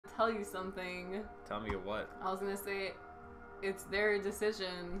tell you something. Tell me what? I was gonna say, it's their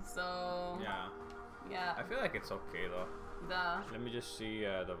decision, so... Yeah. Yeah. I feel like it's okay though. Let me just see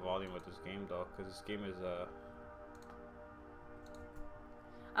the volume with this game though, because this game is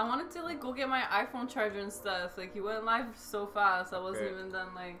I wanted to like go get my iPhone charger and stuff. Like he went live so fast, I wasn't even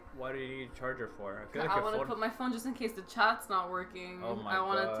done like. Why do you need a charger for? I feel like I want to put my phone just in case the chat's not working. Oh my I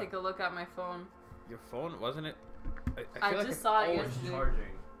want God. to take a look at my phone. Your phone wasn't it? I feel just saw it always yesterday.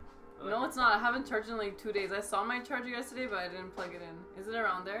 charging. No, it's not. I haven't charged in like 2 days. I saw my charger yesterday, but I didn't plug it in. Is it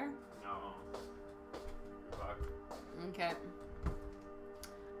around there? No. Fuck. Okay.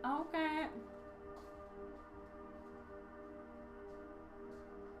 Okay.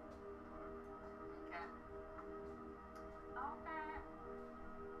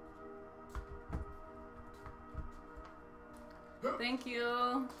 Thank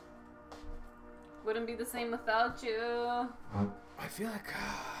you. Wouldn't be the same without you. I feel like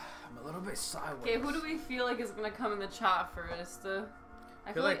I'm a little bit sideways. Okay, who do we feel like is gonna come in the chat first?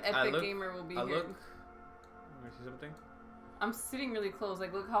 I feel like Epic Gamer will be here. Let me see something. I'm sitting really close.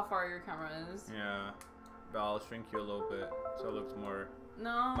 Like, look how far your camera is. Yeah, but I'll shrink you a little bit so it looks more.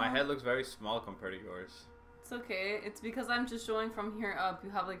 No. My head looks very small compared to yours. It's okay. It's because I'm just showing from here up. You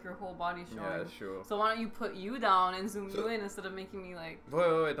have like your whole body showing. Yeah, that's true. So why don't you put you down and zoom you in instead of making me like...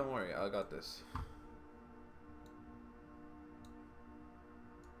 Wait, don't worry. I got this.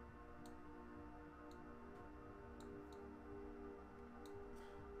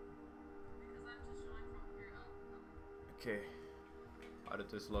 Okay. How did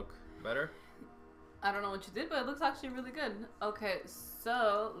this look? Better? I don't know what you did, but it looks actually really good. Okay,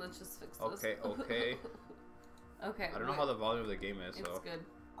 so let's just fix this. Okay. Okay. I don't know how the volume of the game is, it's so. good.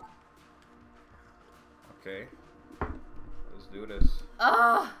 Okay. Let's do this.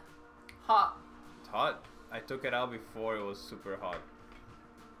 Hot. It's hot? I took it out before it was super hot.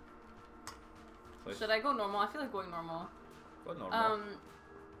 So Should I go normal? I feel like going normal. Go normal.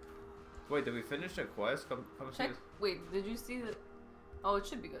 Wait, did we finish the quest? Come check. see this. Wait, did you see the... Oh, it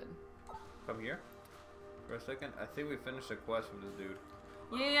should be good. Come here. For a second. I think we finished the quest with this dude.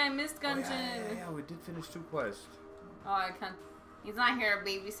 Yeah, I missed Gungeon. Oh, yeah, we did finish 2 quests. Oh, I can't. He's not here,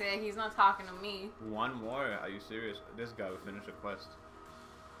 babysit. He's not talking to me. One more? Are you serious? This guy will finish a quest.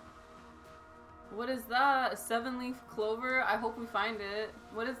 What is that? A 7-leaf clover? I hope we find it.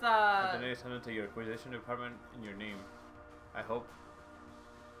 What is that? Donate something to your acquisition department in your name. I hope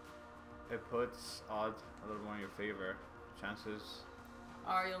it puts odds a little more in your favor. Chances.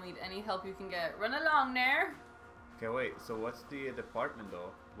 Or you'll need any help you can get. Run along there. Okay, wait. So what's the department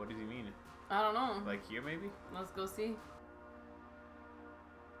though? What does he mean? I don't know. Like here maybe? Let's go see.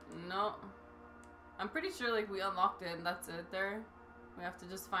 No. I'm pretty sure like we unlocked it and that's it there. We have to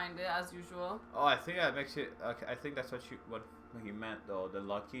just find it as usual. Oh, I think that makes it. Okay, I think that's what he meant though. The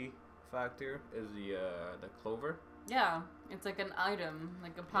lucky factor is the clover. Yeah, it's like an item,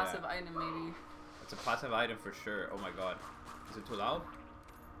 like a passive item maybe. It's a passive item for sure. Oh my god, is it too loud?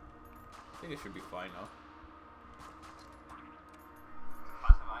 I think it should be fine now. It's a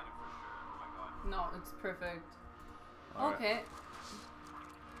passive item for sure. Oh my god. No, it's perfect. All okay.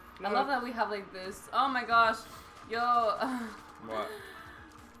 Right. I love that we have like this. Oh my gosh, yo. What?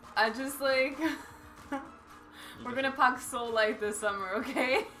 I just like we're gonna pack so light this summer,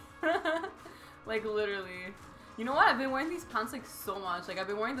 okay? Like literally. You know what? I've been wearing these pants like so much. Like I've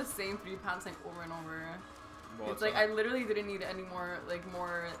been wearing the same 3 pants like over and over. Well, it's like I literally didn't need any more, like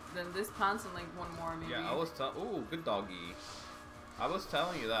more than this pants and like one more maybe. Yeah, I was ooh, good doggy. I was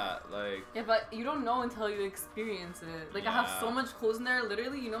telling you that, like. Yeah, but you don't know until you experience it. Like I have so much clothes in there.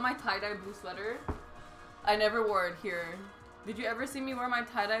 Literally, you know my tie-dye blue sweater? I never wore it here. Did you ever see me wear my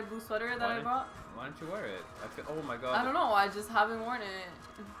tie-dye blue sweater that I bought? Why don't you wear it? I feel, oh my god. I don't know. I just haven't worn it.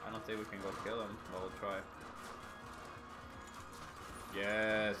 I don't think we can go kill him. But we'll try.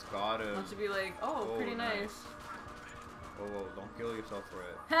 Yes, got him. Don't you be like, oh pretty nice. Whoa, don't kill yourself for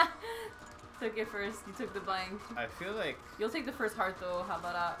it. Took it first. You took the blank. I feel like... You'll take the first heart though. How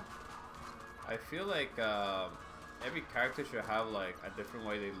about that? I feel like every character should have like a different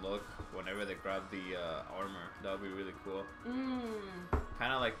way they look whenever they grab the armor. That would be really cool.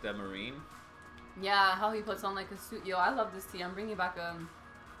 Kind of like the Marine. Yeah, how he puts on like a suit. Yo, I love this tea. I'm bringing back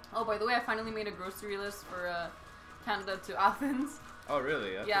Oh, by the way, I finally made a grocery list for Canada to Athens. Oh,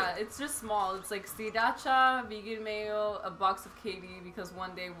 really? That's yeah, it's just small. It's like sriracha, vegan mayo, a box of KD because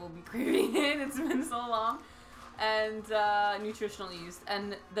one day we'll be craving it. It's been so long. And nutritional yeast.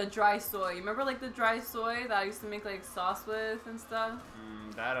 And the dry soy. Remember like the dry soy that I used to make like sauce with and stuff?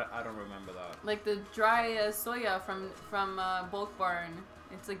 That I don't remember that. Like the dry soya from Bulk Barn.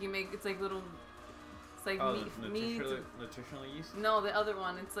 It's like you make, it's like little It's like oh, meat. Nutritional yeast? No, the other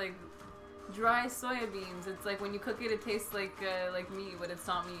one. It's like dry soya beans. It's like when you cook it, it tastes like meat, but it's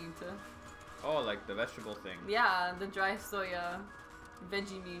not meat. Oh, like the vegetable thing. Yeah, the dry soya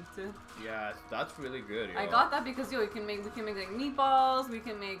veggie meat. Yeah, that's really good. Yo. I got that because we can make like meatballs. We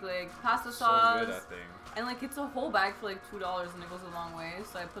can make like pasta so sauce. Good, that thing. And like it's a whole bag for like $2 and it goes a long way.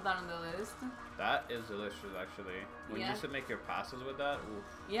 So I put that on the list. That is delicious, actually. When you used to make your pastas with that, oof.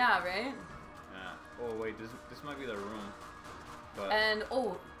 Yeah, right? Yeah. Oh wait, this might be the room. But and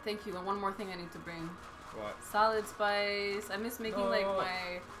oh, thank you. And one more thing I need to bring. What? Salad spice. I miss making like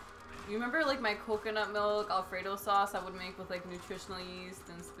my. You remember like my coconut milk Alfredo sauce I would make with like nutritional yeast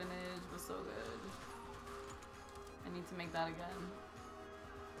and spinach? It was so good. I need to make that again.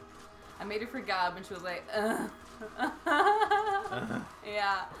 I made it for Gab and she was like,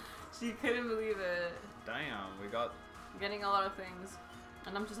 Yeah, she couldn't believe it. Damn, we got... Getting a lot of things.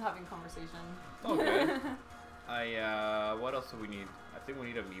 And I'm just having conversation. Okay. What else do we need? I think we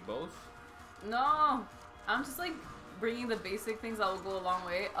need amiibos. No, I'm just like bringing the basic things that will go a long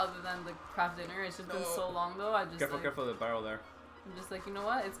way other than the craft dinner. It's just been so long though. I just Careful, the barrel there. I'm just like, you know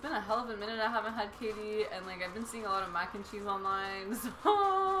what? It's been a hell of a minute I haven't had Katie, and like I've been seeing a lot of mac and cheese online, so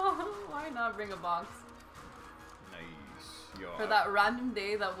why not bring a box? Nice. Yo, for that random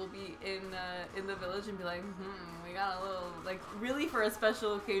day that we'll be in the village and be like, we got a little, like, really for a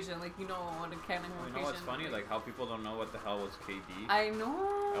special occasion, like, you know what a canon occasion. You know what's funny? Like how people don't know what the hell was KD. I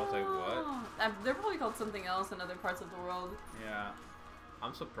know. I was like, what? They're probably called something else in other parts of the world. Yeah,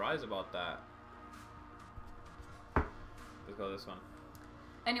 I'm surprised about that. Let's go this one.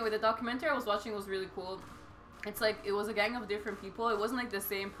 Anyway, the documentary I was watching was really cool. It's like, it was a gang of different people. It wasn't like the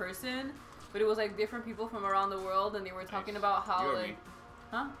same person, but it was like different people from around the world, and they were talking about how you or like, me?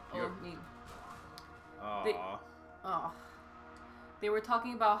 huh? You Oh, me. Aww. They were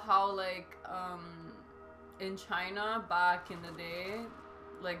talking about how like in China back in the day,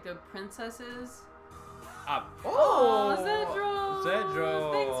 like the princesses. Oh, Zedro!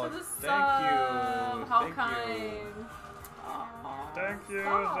 Zedro! Thanks for the sub. Thank you. How Thank kind. You. Aww. Thank you,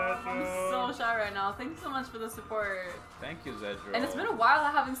 Stop. Zedro. I'm so shy right now. Thank you so much for the support. Thank you, Zedro. And it's been a while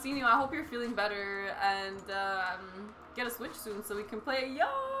I haven't seen you. I hope you're feeling better and get a Switch soon so we can play. Yo,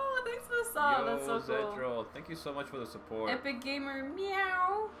 thanks for the sub. That's so cool. Zedro, thank you so much for the support. Epic Gamer,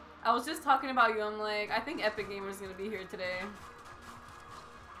 meow. I was just talking about you. I'm like, I think Epic Gamer is gonna be here today.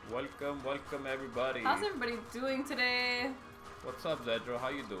 Welcome everybody. How's everybody doing today? What's up, Zedro? How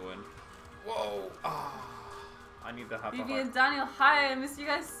you doing? Whoa. I need the half Vivi a heart. and Daniel, hi, I miss you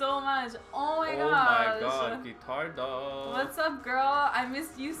guys so much. Oh my gosh. Oh my god, Guitar Doll. What's up, girl? I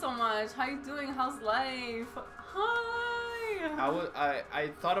missed you so much. How you doing? How's life? Hi. I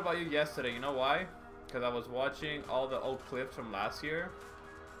thought about you yesterday. You know why? Because I was watching all the old clips from last year.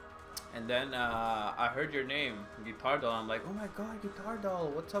 And then I heard your name, Guitar Doll. I'm like, oh my god, Guitar Doll.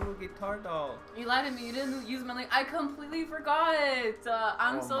 What's up with Guitar Doll? You lied to me. You didn't use my link. I completely forgot.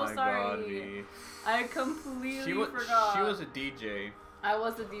 I'm so sorry. I completely forgot. She was a DJ. I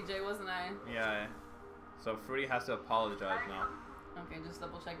was a DJ, wasn't I? Yeah. So Fruity has to apologize now. Okay, just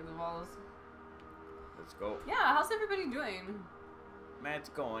double checking the walls. Let's go. Yeah, how's everybody doing? Man, it's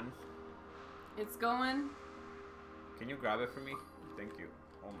going. It's going. Can you grab it for me? Thank you.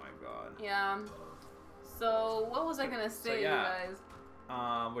 Oh my god. Yeah. So what was I gonna say, you guys?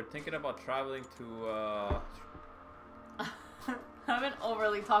 We're thinking about traveling to I've been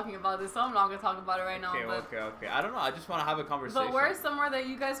overly talking about this, so I'm not gonna talk about it right now. Okay. I don't know. I just want to have a conversation. But where's somewhere that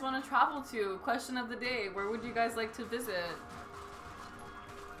you guys want to travel to? Question of the day. Where would you guys like to visit?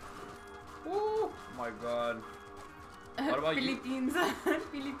 Oh my god. What about Philippines.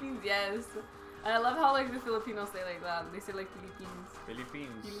 Philippines, yes. And I love how like the Filipinos say like that. They say like Philippines.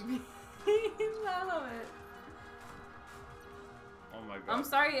 Philippines. I love it. Oh my god. I'm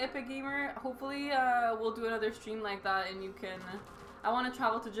sorry, Epic Gamer. Hopefully, we'll do another stream like that, and you can. I want to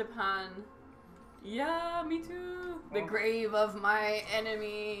travel to Japan. Yeah, me too. The grave of my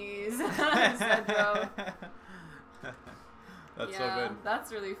enemies. Zedro. That's so good.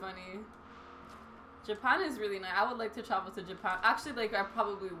 That's really funny. Japan is really nice. I would like to travel to Japan. Actually, like, I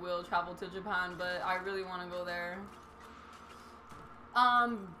probably will travel to Japan, but I really want to go there.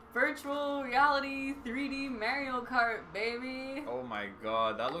 Virtual reality 3D Mario Kart, baby. Oh my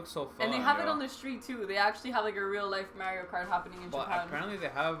god, that looks so fun. And they have it on the street too. They actually have like a real life Mario Kart happening in Japan. Apparently they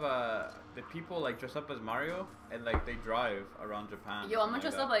have the people like dress up as Mario and like they drive around Japan. Yo, I'm gonna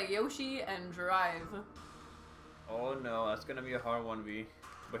dress up like Yoshi and drive. Oh no, that's gonna be a hard 1v.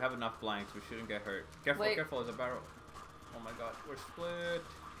 We have enough blanks. We shouldn't get hurt. Careful, careful. There's a barrel. Oh my god, we're split.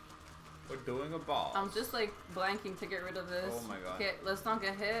 We're doing a boss. I'm just like blanking to get rid of this. Oh my god. Okay, let's not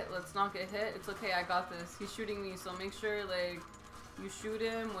get hit. Let's not get hit. It's okay. I got this. He's shooting me, so make sure like you shoot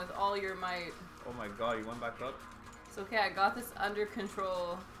him with all your might. Oh my god, you went back up? It's okay. I got this under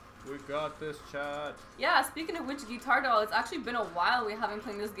control. We got this, chat. Yeah, speaking of which, Guitar Doll, it's actually been a while we haven't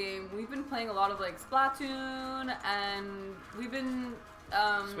played this game. We've been playing a lot of like Splatoon, and we've been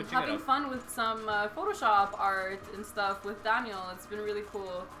having fun with some Photoshop art and stuff with Daniel. It's been really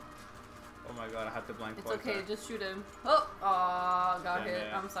cool. Oh my god, I have to blank. It's okay, just shoot him. Oh, got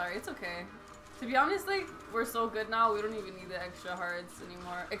hit. I'm sorry, it's okay. To be honest, like, we're so good now, we don't even need the extra hearts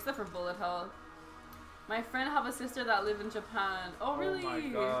anymore, except for bullet health. My friend have a sister that live in Japan. Oh, really? Oh my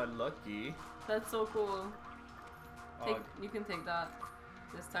god, lucky. That's so cool. Oh. You can take that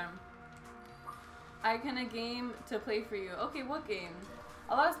this time. I can a game to play for you. Okay, what game?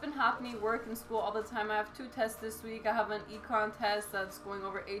 A lot has been happening, work and school all the time. I have 2 tests this week. I have an econ test that's going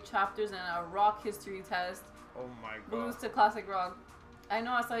over 8 chapters and a rock history test. Oh my god. Blues to classic rock. I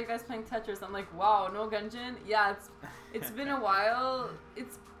know, I saw you guys playing Tetris. I'm like, wow, no Gungeon? Yeah, it's been a while.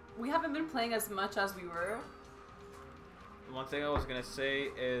 We haven't been playing as much as we were. One thing I was gonna say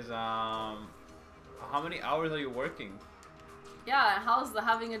is, how many hours are you working? Yeah, how's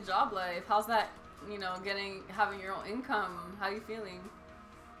having a job life? How's that, you know, having your own income? How are you feeling?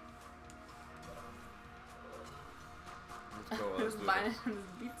 Let's go. Let's do this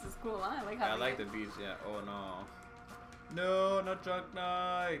beats is cool. I like having I like the beats, yeah. Oh no. No, not Drunk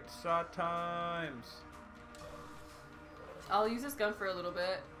Night. Shot times. I'll use this gun for a little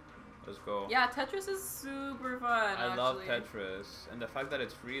bit. Let's go. Yeah, Tetris is super fun. I love Tetris, and the fact that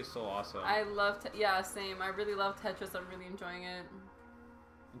it's free is so awesome. I love yeah, same. I really love Tetris. I'm really enjoying it.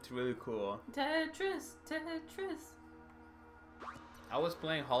 It's really cool. Tetris. I was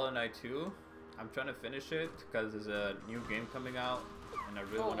playing Hollow Knight 2. I'm trying to finish it because there's a new game coming out, and I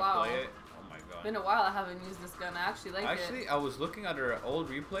really want to play it. Oh my god. Been a while I haven't used this gun. I actually like it. Actually, I was looking at our old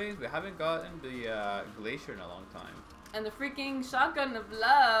replays. We haven't gotten the Glacier in a long time. And the freaking Shotgun of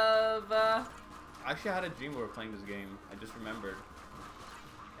Love. Actually, I had a dream we were playing this game. I just remembered.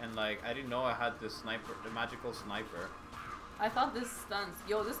 And like, I didn't know I had this sniper, the magical sniper. I thought this stuns.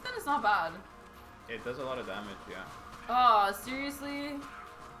 Yo, this gun is not bad. It does a lot of damage, yeah. Oh, seriously?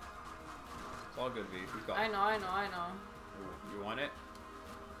 It's all good, V. He's got it. I know. Ooh, you want it?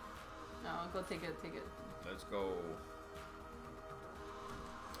 No, go take it. Let's go.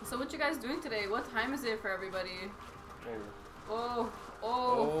 So what you guys doing today? What time is it for everybody? Oh.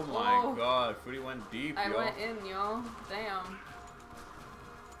 Oh my god, Fruity went deep, I went in, yo. Damn.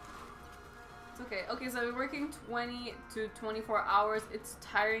 It's okay. Okay, so we're working 20 to 24 hours. It's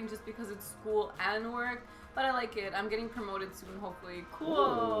tiring just because it's school and work, but I like it. I'm getting promoted soon, hopefully. Cool.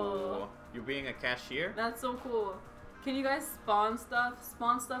 Ooh. You being a cashier? That's so cool. Can you guys spawn stuff?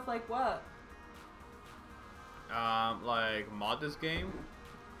 Spawn stuff like what? Like mod this game?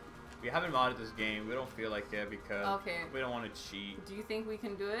 We haven't modded this game. We don't feel like it because we don't want to cheat. Do you think we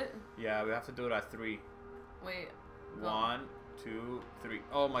can do it? Yeah, we have to do it at 3. Wait. 1, 2, 3.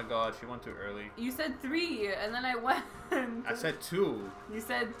 Oh my god, she went too early. You said 3, and then I went. I said 2. You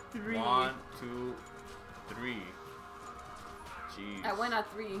said 3. 1, 2, 3. Jeez. I went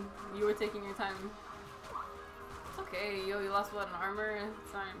at 3. You were taking your time. It's okay. Yo, you lost what, an armor?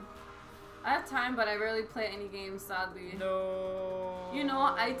 It's fine. I have time, but I rarely play any games, sadly. No. You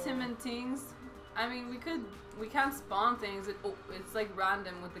know, item and things. I mean, we can't spawn things. It's like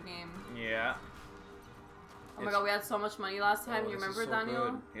random with the game. Yeah. Oh my god, we had so much money last time. You remember, so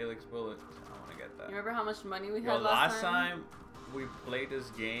Daniel? Good. Helix bullet. I want to get that. You remember how much money we had last time we played this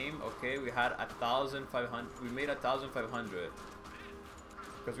game, okay, we had 1,500. We made 1,500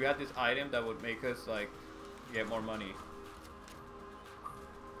 because we had this item that would make us like get more money.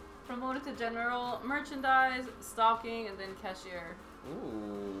 Promoted to general, merchandise, stocking, and then cashier.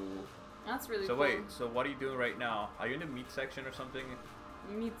 Ooh. That's really cool. cool. So wait, so what are you doing right now? Are you in the meat section or something?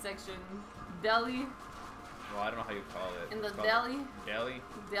 Meat section. Deli. Well, I don't know how you call it. In the deli. Deli?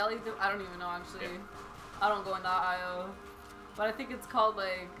 Deli, I don't even know actually. Yeah. I don't go in that aisle. But I think it's called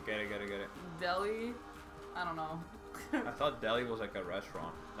like... Get it. Deli? I don't know. I thought deli was like a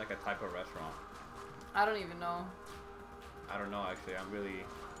restaurant. Like a type of restaurant. I don't even know. I don't know actually. I'm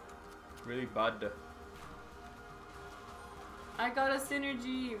really bad. I got a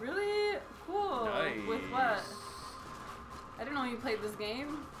synergy. Really? Cool. Nice. With what? I didn't know you played this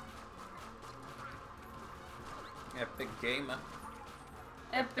game. Epic gamer.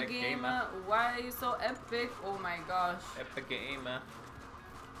 Epic gamer. Why are you so epic? Oh my gosh. Epic gamer.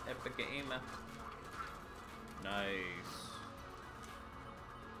 Epic gamer. Nice.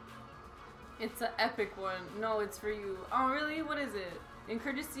 It's an epic one. No, it's for you. Oh really? What is it? In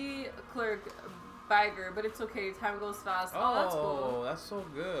courtesy clerk, bagger, but it's okay. Time goes fast. Oh, that's cool. That's so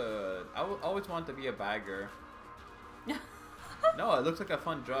good. I always wanted to be a bagger. No, it looks like a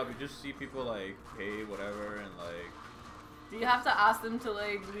fun job. You just see people like pay whatever and like. Do you have to ask them to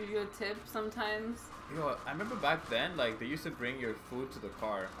like leave you a tip sometimes? You know, I remember back then, like they used to bring your food to the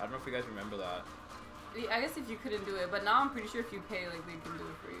car. I don't know if you guys remember that. I guess if you couldn't do it, but now I'm pretty sure if you pay, like they can do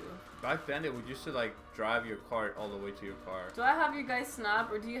it for you. Back then, they would used to like drive your cart all the way to your car. Do I have you guys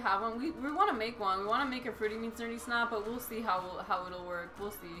snap, or do you have one? We want to make one. We want to make a Fruity Meets Nerdy snap, but we'll see how it'll work.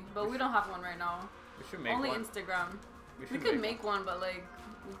 We'll see. But we don't have one right now. We should make Only one. Instagram. We could make one, but like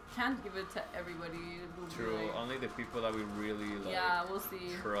we can't give it to everybody. True. Like, only the people that we really like. Yeah, we'll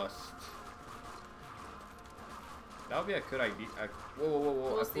see. Trust. That would be a good idea. Whoa!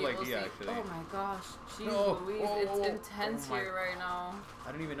 We'll a cool idea, actually. Oh my gosh, jeez No. Louise, it's intense here right now.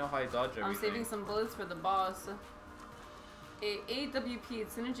 I don't even know how I dodge everything. I'm saving some bullets for the boss. A AWP,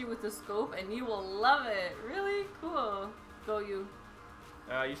 it's synergy with the scope, and you will love it. Really cool. Go you.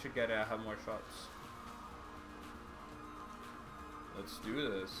 You should get it. I have more shots. Let's do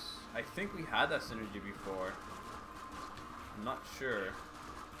this. I think we had that synergy before. I'm not sure.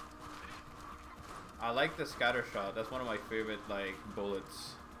 I like the scatter shot. That's one of my favorite like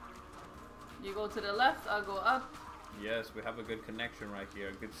bullets. You go to the left, I'll go up. Yes, we have a good connection right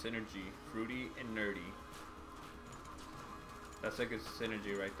here. Good synergy. Fruity and nerdy. That's a good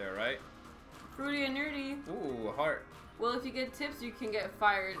synergy right there, right? Fruity and nerdy. Ooh, a heart. Well, if you get tips, you can get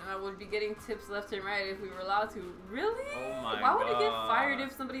fired, and I would be getting tips left and right if we were allowed to. Really? Oh my god. Why would I get fired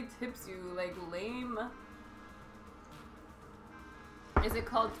if somebody tips you? Like, lame. Is it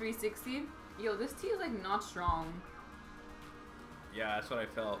called 360? Yo, this tea is like not strong. Yeah, that's what I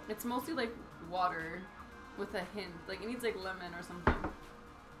felt. It's mostly like water with a hint. Like it needs like lemon or something.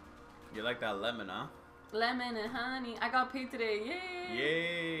 You like that lemon, huh? Lemon and honey. I got paid today. Yay!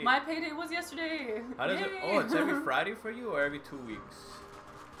 Yay! My payday was yesterday. How does Yay. it? Oh, it's every Friday for you, or every 2 weeks?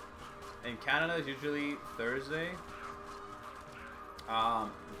 In Canada, it's usually Thursday.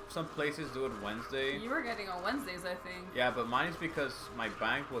 Some places do it Wednesday. You were getting on Wednesdays, I think. Yeah, but mine's because my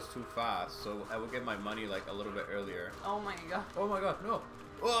bank was too fast, so I would get my money like a little bit earlier. Oh my god. Oh my god, no!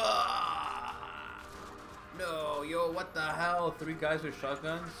 No, yo, what the hell? 3 guys with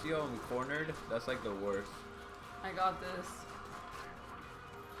shotguns? Yo, I'm cornered. That's like the worst. I got this.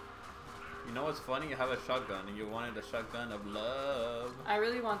 You know what's funny? You have a shotgun and you wanted a shotgun of love. I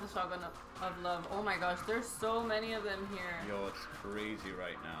really want the shotgun of love. Oh my gosh, there's so many of them here. Yo, it's crazy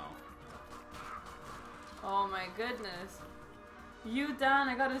right now. Oh my goodness. You, Dan,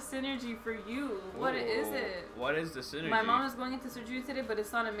 I got a synergy for you. What is it? What is the synergy? My mom is going into surgery today, but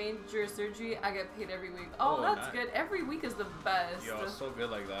it's not a major surgery. I get paid every week. Oh, that's nice. good. Every week is the best. Yo, it's so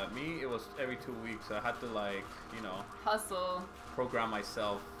good like that. Me, it was every 2 weeks. I had to like, you know, hustle. Program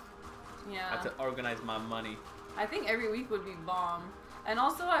myself. Yeah. I had to organize my money. I think every week would be bomb. And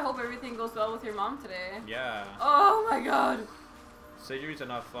also, I hope everything goes well with your mom today. Yeah. Oh my god. Surgeries are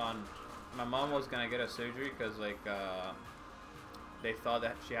not fun. My mom was gonna get a surgery because like they thought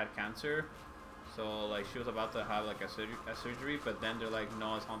that she had cancer, so like she was about to have like a surgery, but then they're like,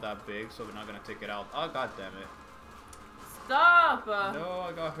 no, it's not that big, so we're not gonna take it out. Oh god damn it! Stop! No,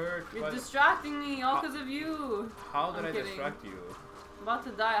 I got hurt. You're distracting me, all because of you. How did I distract you? I'm about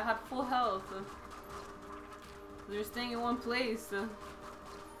to die. I had full health. You're staying in one place.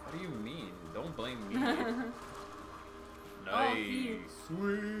 What do you mean? Don't blame me. Nice. Oh, he.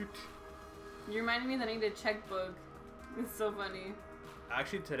 Sweet. You reminded me that I need a checkbook. It's so funny.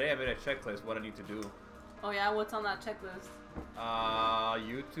 Actually, today I made a checklist what I need to do. Oh yeah? What's on that checklist?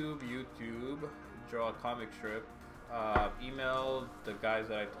 YouTube, draw a comic strip, email the guys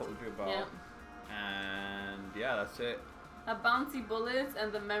that I told you about, yep. And yeah, that's it. A bouncy bullets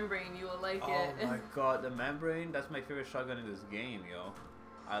and the membrane, you will like it. Oh my god, the membrane, that's my favorite shotgun in this game, yo.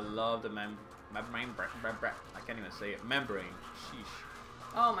 I love the membrane, I can't even say it, membrane, sheesh.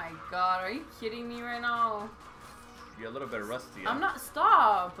 Oh my god, are you kidding me right now? You're a little bit rusty. I'm not,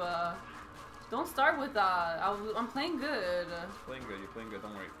 stop! Don't start with that, I'm playing good. You're playing good,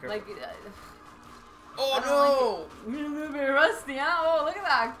 don't worry. Careful. Like, oh no! Like you're a little bit rusty, huh? Oh, look at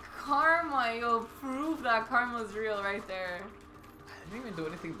that karma, yo, proof that karma's real right there. I didn't even do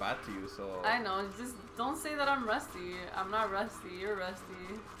anything bad to you, so... I know, just don't say that I'm rusty. I'm not rusty, you're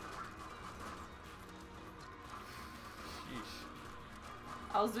rusty. Sheesh.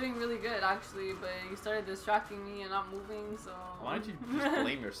 I was doing really good actually, but you started distracting me and not moving, so... Why don't you just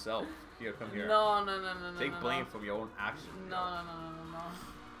blame yourself? Here, come here. No. Take blame from your own actions. No.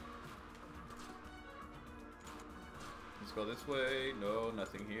 Let's go this way. No,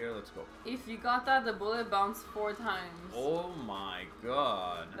 nothing here. let's go. If you got that, the bullet bounced 4 times. Oh my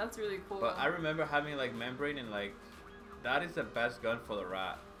god. That's really cool. But I remember having like membrane and like that is the best gun for the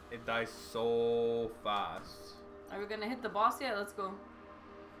rat. It dies so fast. Are we gonna hit the boss yet? Let's go.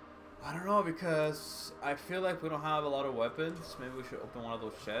 I don't know because I feel like we don't have a lot of weapons. Maybe we should open one of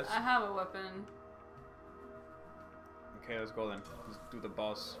those chests. I have a weapon. Okay, let's go then. Let's do the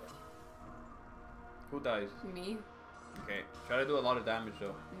boss. Who dies? Me. Okay, try to do a lot of damage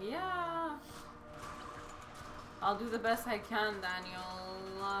though. Yeah. I'll do the best I can,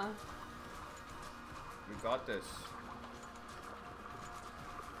 Daniel. We got this.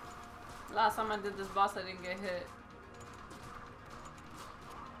 Last time I did this boss, I didn't get hit.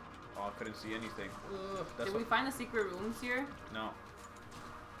 Oh, I couldn't see anything. Ugh, Did we find the secret rooms here? No.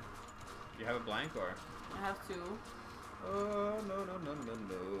 You have a blank or? I have 2. Oh,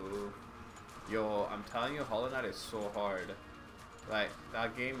 no. Yo, I'm telling you, Hollow Knight is so hard. Like,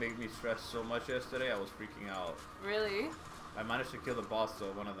 that game made me stress so much yesterday, I was freaking out. Really? I managed to kill the boss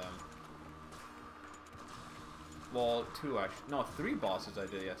though, one of them. Well, 2 actually. No, 3 bosses I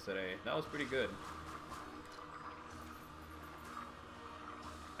did yesterday. That was pretty good.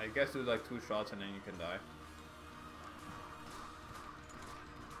 I guess do like 2 shots and then you can die.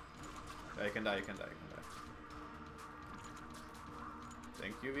 Yeah, you can die, you can die, you can die.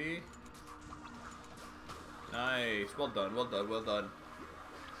 Thank you, V. Nice. Well done, well done, well done.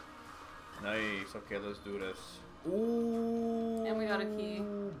 Nice. Okay, let's do this. Ooh. And we got a key.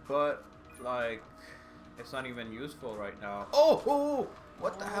 But, like, it's not even useful right now. Oh! Oh!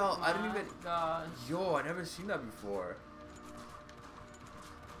 What the hell? I didn't even... Gosh. Yo, I never seen that before.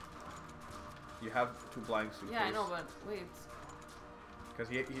 You have 2 blanks. Yeah, I know, but wait. Because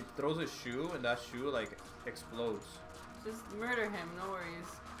he throws a shoe and that shoe, like, explodes. Just murder him, no worries.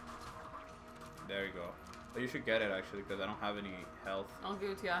 There you go. But you should get it, actually, because I don't have any health. I'll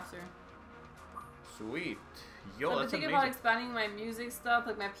give it to you after. Sweet. Yo, I've been that's thinking amazing. about expanding my music stuff,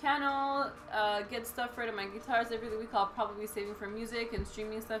 like my piano, get stuff right of my guitars every week. I'll probably be saving for music and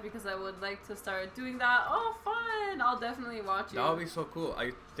streaming stuff because I would like to start doing that. Oh, fun! I'll definitely watch you. That would be so cool. Are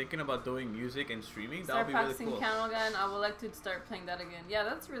you thinking about doing music and streaming? That would Start be really practicing cool. piano again. I would like to start playing that again. Yeah,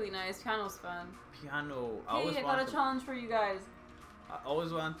 that's really nice. Piano's fun. Piano. Hey, I got a challenge for you guys. I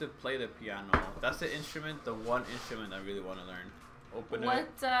always wanted to play the piano. That's the instrument, the one instrument I really want to learn. Open it.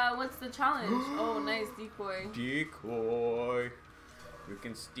 What's the challenge? Oh, nice decoy. Decoy. You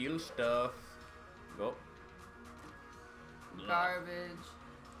can steal stuff. Go. Garbage.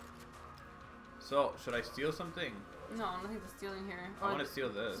 So, should I steal something? No, nothing to stealing here. I want to steal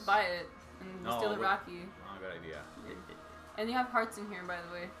this. Just buy it and No, steal the wait. Rocky. Oh, good idea. And you have hearts in here, by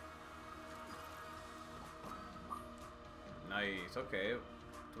the way. Nice. Okay.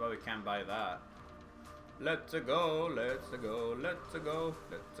 Too bad we can't buy that. Let's go. Let's go. Let's go.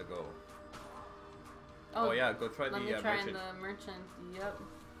 Let's go. Oh yeah, go try the let me try merchant. in the merchant. Yep.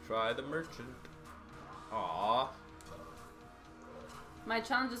 Try the merchant. Aww. My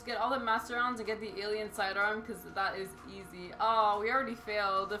challenge is get all the master rounds and get the alien sidearm because that is easy. Oh, we already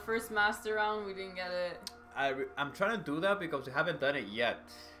failed. The first master round, we didn't get it. I'm trying to do that because we haven't done it yet.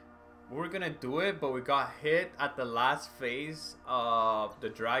 We were gonna do it, but we got hit at the last phase of the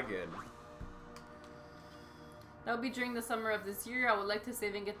dragon. That'll be during the summer of this year. I would like to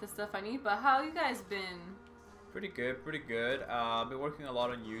save and get the stuff I need, but how you guys been? Pretty good, pretty good. I've been working a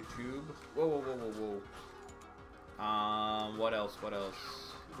lot on YouTube. Whoa, whoa, whoa, whoa, whoa. What else? What else?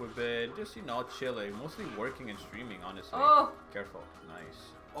 We've been just, you know, chilling. Mostly working and streaming, honestly. Oh! Careful.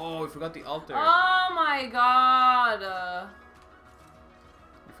 Nice. Oh, we forgot the altar. Oh my god!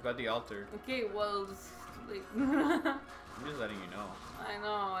 We forgot the altar. Okay, well, like, I'm just letting you know. I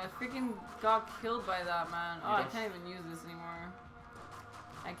know, I freaking got killed by that, man. Oh, I don't- can't even use this anymore.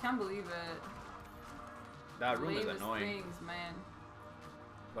 I can't believe it. That room is Lamest annoying. things, man.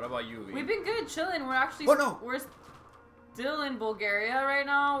 What about you, V? We've been good, chilling. We're actually Oh, no! we're still in Bulgaria right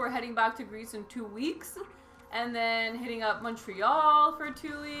now. We're heading back to Greece in 2 weeks, and then hitting up Montreal for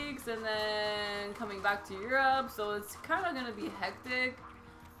 2 weeks, and then coming back to Europe. So it's kind of gonna be hectic.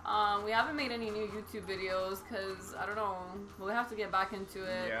 We haven't made any new YouTube videos because I don't know. We'll have to get back into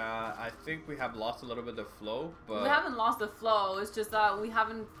it. Yeah, I think we have lost a little bit of flow, but We haven't lost the flow. It's just that we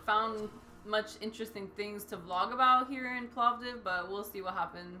haven't found much interesting things to vlog about here in Plovdiv, but we'll see what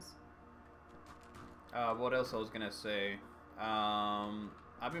happens. What else I was gonna say?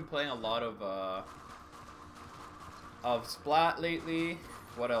 I've been playing a lot of Splat lately.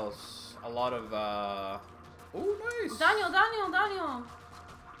 What else? A lot of oh, nice. Daniel!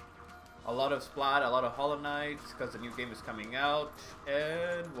 A lot of Splat, a lot of Hollow Knight, because the new game is coming out.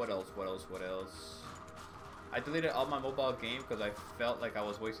 And what else? I deleted all my mobile games because I felt like I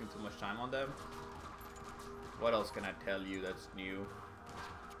was wasting too much time on them. What else can I tell you that's new?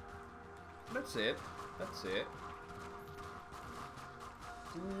 That's it. That's it.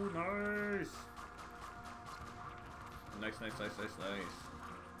 Ooh, nice. Nice, nice, nice, nice, nice.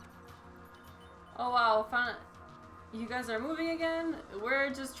 Oh wow, found it. You guys are moving again? We're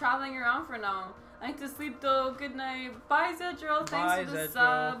just traveling around for now. I need to sleep though. Good night. Bye, Zedro. Thanks for the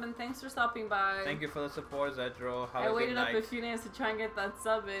sub and thanks for stopping by. Thank you for the support, Zedro. I waited up a few days to try and get that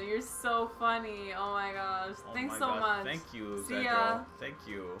sub in. You're so funny. Oh my gosh. Thanks so much. Thank you, See Zedro. ya. Thank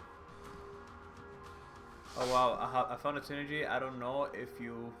you. Oh wow, I found a synergy. I don't know if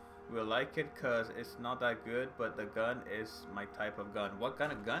you will like it because it's not that good, but the gun is my type of gun. What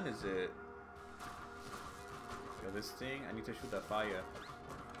kind of gun is it? Yo, this thing, I need to shoot that fire.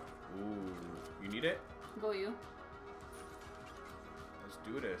 Ooh, you need it? Go you. Let's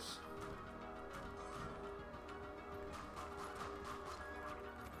do this.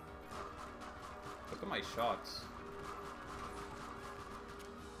 Look at my shots.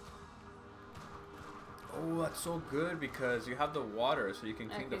 Oh, that's so good because you have the water so you can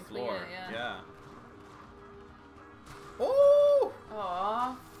clean the floor. Clean it, yeah. Oh!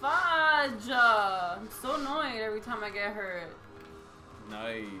 Aw, fudge! I'm so annoyed every time I get hurt.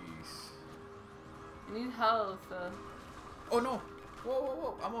 Nice. I need health. Oh no! Whoa, whoa,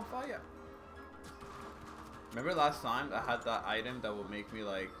 whoa! I'm on fire. Remember last time I had that item that would make me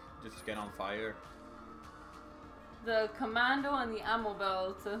like just get on fire? The commando and the ammo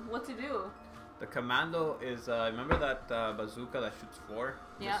belt. What to do? The commando is remember that bazooka that shoots 4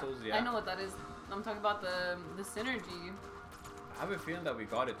 missiles? Yeah, I know what that is. I'm talking about the synergy. I have a feeling that we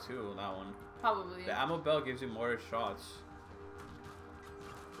got it too, that one. Probably. The ammo belt gives you more shots.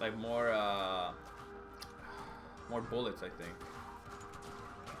 Like more bullets, I think.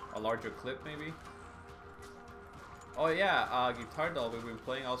 A larger clip, maybe. Oh yeah, Guitar Doll. We've been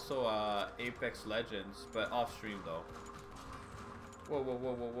playing also Apex Legends, but off stream though. Whoa, whoa,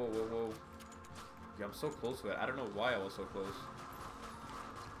 whoa, whoa, whoa, whoa, whoa. Yeah, I'm so close to it. I don't know why I was so close.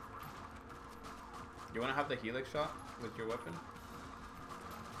 You wanna have the helix shot with your weapon?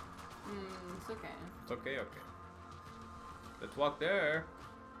 It's okay. It's okay, okay. Let's walk there.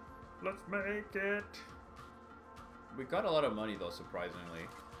 Let's make it. We got a lot of money though, surprisingly.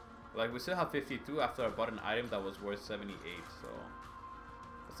 Like, we still have 52 after I bought an item that was worth 78, so...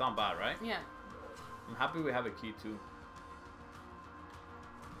 That's not bad, right? Yeah. I'm happy we have a key too.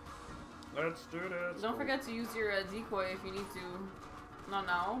 Let's do this. Don't forget to use your decoy if you need to. Not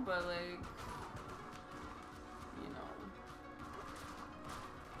now, but like... You know.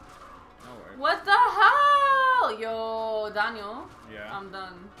 No worries. What the hell? Yo, Daniel. Yeah. I'm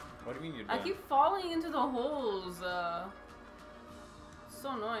done. What do you mean you're done? I keep falling into the holes. So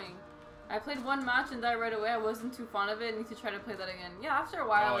annoying. I played one match and died right away. I wasn't too fond of it. I need to try to play that again. Yeah, after a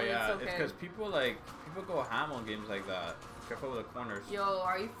while, oh, yeah. it's okay. It's because people go ham on games like that. Careful with the corners. Yo,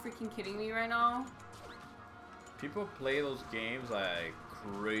 are you freaking kidding me right now? People play those games like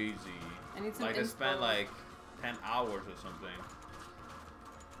crazy. I need some like they spend like 10 hours or something.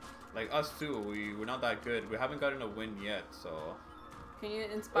 Like us too, we're not that good. We haven't gotten a win yet, so. Can you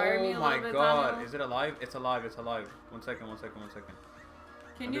inspire me a little bit, Oh my god, Daniel? is it alive? It's alive, it's alive. One second.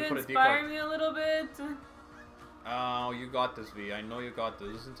 Can you inspire me a little bit? Oh, you got this, V. I know you got this.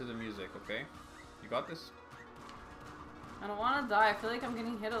 Listen to the music, okay? You got this? I don't want to die. I feel like I'm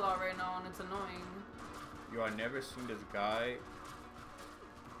getting hit a lot right now and it's annoying. You are never seen this guy.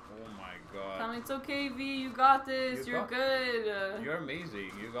 Oh my god. Tell me it's okay, V. You got this. You're good. You're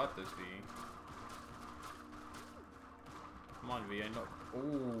amazing. You got this, V. Come on, V. I know.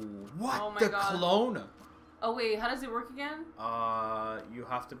 Ooh. What? Oh my the god. clone? Oh wait, how does it work again? You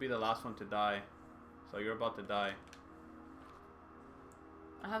have to be the last one to die. So you're about to die.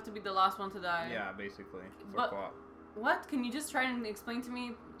 I have to be the last one to die. Yeah, basically. But what? Can you just try and explain to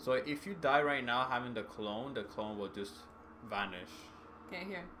me? So if you die right now having the clone will just vanish. Okay,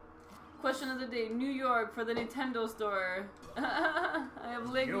 here. Question of the day: New York for the Nintendo store. I have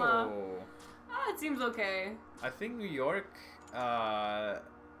Ligma. Yo. It seems okay. I think New York,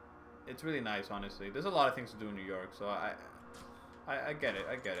 it's really nice, honestly. There's a lot of things to do in New York, so I get it.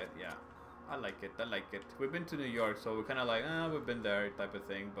 Yeah, I like it. We've been to New York, so we're kind of like, we've been there type of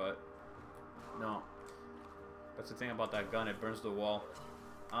thing, but no. That's the thing about that gun, it burns the wall.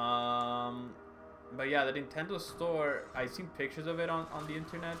 But yeah, the Nintendo store, I've seen pictures of it on the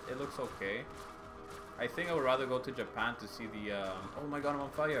internet. It looks okay. I think I would rather go to Japan to see the, oh my god, I'm on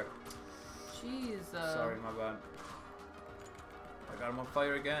fire. Jeez. Sorry, my bad. I got him on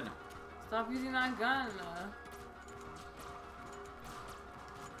fire again. Stop using that gun.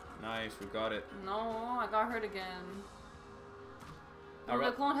 Nice, we got it. No, I got hurt again. Will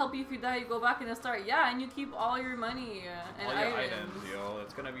the clone help you if you die? You go back and then start. Yeah, and you keep all your money and all your items, yo.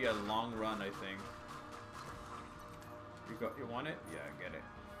 It's gonna be a long run, I think. You want it? Yeah, get it.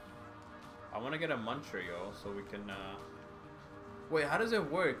 I want to get a muncher, yo, so we can. Wait, how does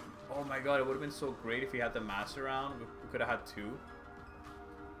it work? Oh my god, it would have been so great if we had the master round. We could have had 2.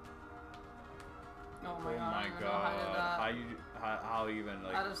 Oh my god. How even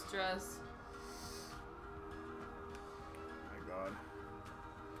like out of stress. Oh my god.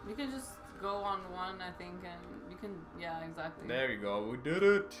 You can just go on 1, I think, and you can, yeah, exactly. There you go, we did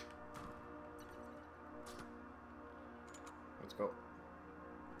it. Let's go.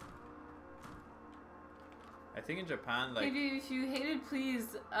 I think in Japan, like, if you hate it,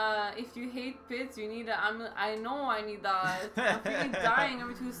 please. If you hate bits, you need I know I need that. I'm freaking dying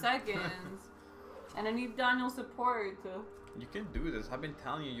every 2 seconds, and I need Daniel's support. You can do this. I've been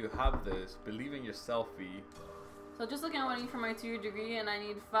telling you, you have this. Believe in yourself, V. So just looking at what I need for my 2-year degree, and I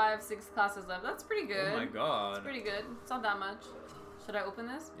need 5-6 classes left. That's pretty good. Oh my god. It's pretty good. It's not that much. Should I open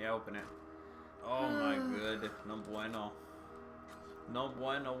this? Yeah, open it. Oh my good. No bueno. No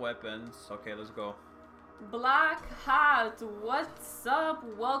bueno weapons. Okay, let's go. Black Hat, what's up?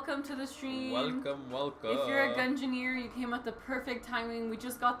 Welcome to the stream. Welcome, welcome. If you're a Gungeoneer, you came at the perfect timing. We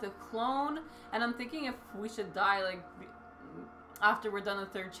just got the clone, and I'm thinking if we should die like after we're done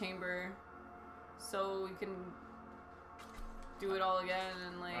the 3rd chamber, so we can do it all again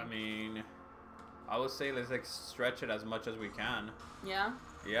and like. I mean, I would say let's like stretch it as much as we can. Yeah.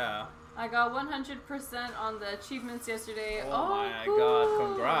 Yeah. I got 100% on the achievements yesterday. Oh my cool. god,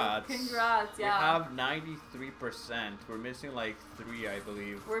 congrats. Congrats, yeah. We have 93%. We're missing like 3, I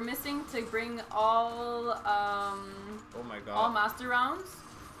believe. We're missing to bring all oh my god. all master rounds.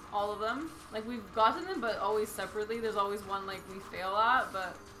 All of them. Like we've gotten them but always separately. There's always one like we fail at,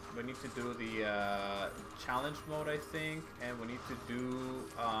 but we need to do the challenge mode, I think, and we need to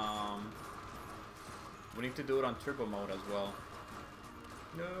do it on turbo mode as well.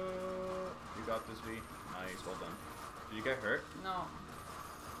 No, you got this, V. Nice, well done. Did you get hurt? No.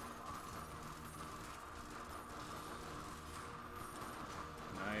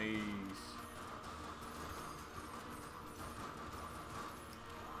 Nice.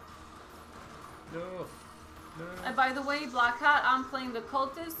 No. No. And by the way, Black Hat, I'm playing the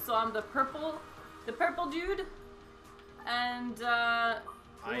cultist, so I'm the purple dude. And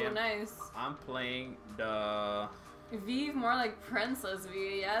nice. I'm playing the V, more like Princess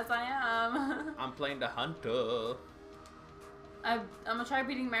V. Yes, I am. I'm playing the hunter. I'm gonna try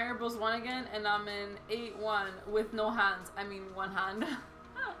beating Mario Bros 1 again, and I'm in 8-1 with no hands. I mean, 1 hand.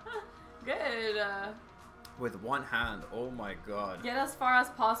 Good. With 1 hand. Oh my god. Get as far as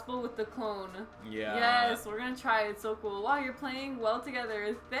possible with the clone. Yeah. Yes, we're gonna try. It's so cool. Wow, you're playing well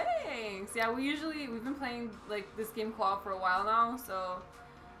together. Thanks. Yeah, we've been playing like this game co-op for a while now, so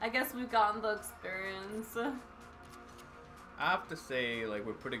I guess we've gotten the experience. I have to say, like,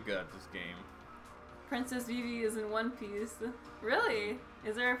 we're pretty good at this game. Princess Vivi is in One Piece. Really?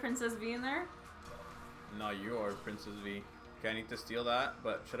 Is there a Princess V in there? No, you are Princess V. Okay, I need to steal that,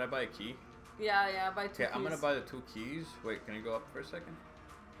 but should I buy a key? Yeah, buy 2 keys. Okay, I'm gonna buy the 2 keys. Wait, can you go up for a second?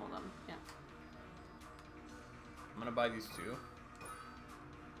 Hold on, yeah. I'm gonna buy these 2.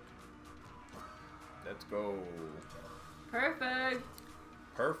 Let's go. Perfect.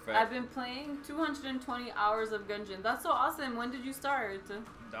 Perfect. I've been playing 220 hours of Gungeon. That's so awesome. When did you start?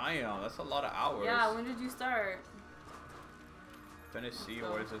 Damn, that's a lot of hours. Yeah, when did you start? Finish C,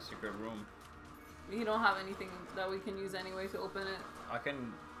 or is it a secret room? You don't have anything that we can use anyway to open it. I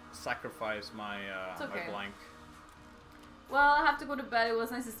can sacrifice my my blank. Well, I have to go to bed. It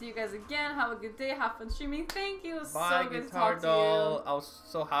was nice to see you guys again. Have a good day. Have fun streaming. Thank you. It was so good to talk to you. I was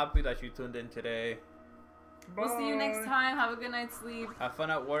so happy that you tuned in today. Bye. We'll see you next time. Have a good night's sleep. Have fun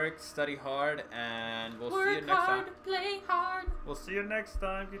at work. Study hard, and we'll see you Work next hard, time. play hard. We'll see you next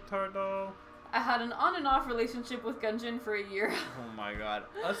time, Guitar Doll. I had an on and off relationship with Gungeon for a year. Oh my god.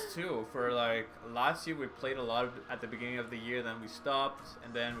 Us too. For like last year we played a lot at the beginning of the year, then we stopped,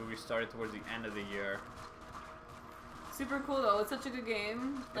 and then we restarted towards the end of the year. Super cool though. It's such a good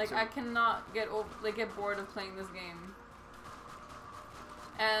game. Like I cannot get bored of playing this game.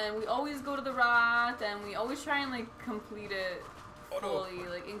 And we always go to the rat, and we always try and like complete it fully,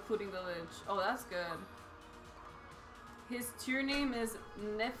 like including the lich. Oh, that's good. His tier name is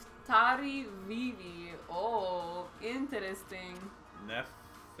Neftari Vivi. Oh, interesting.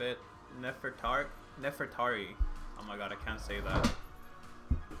 Nefertari. Oh my god, I can't say that.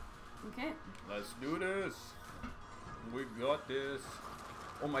 Okay. Let's do this. We got this.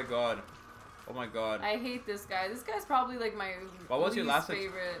 Oh my god. Oh my god. I hate this guy. This guy's probably like my What was your last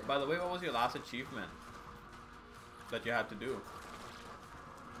favorite. By the way, what was your last achievement that you had to do?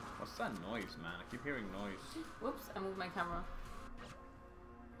 What's that noise, man? I keep hearing noise. Whoops, I moved my camera.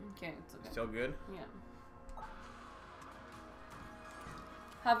 Okay, it's okay. Still good? Yeah.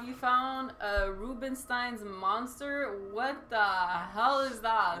 Have you found Rubinstein's monster? What the hell is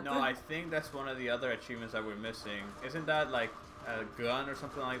that? No, I think that's one of the other achievements that we're missing. Isn't that like a gun or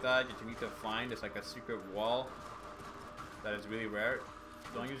something like that you need to find? It's like a secret wall that is really rare.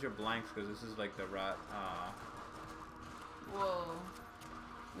 Don't use your blanks because this is like the rat. Whoa.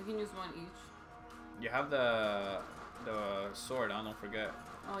 We can use one each. You have the sword, don't forget.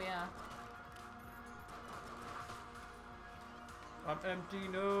 Oh yeah. I'm empty,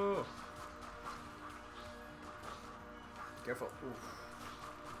 no. Careful. Oof.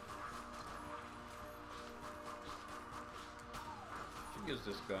 Should use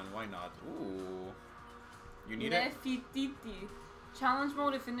this gun. Why not? Ooh. You need it? Nefititi. Challenge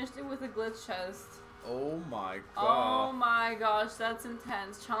mode. I finished it with a glitch chest. Oh my Oh god. my gosh, that's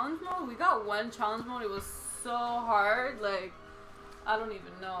intense. Challenge mode. We got one challenge mode. It was so hard. Like, I don't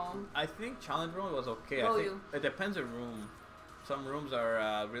even know. I think challenge room was okay. Roll I think you. it depends on room. Some rooms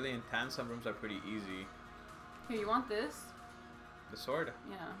are really intense. Some rooms are pretty easy. Here, you want this? The sword?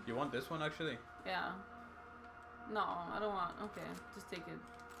 Yeah. You want this one actually? Yeah. No, I don't want. Okay, just take it.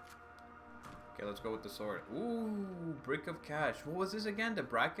 Okay, let's go with the sword. Ooh, brick of cash. What was this again? The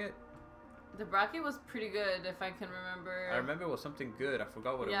bracket? The bracket was pretty good, if I can remember. I remember it was something good. I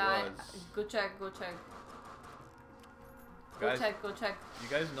forgot what it was. Go check. Go check. Guys, Go check. You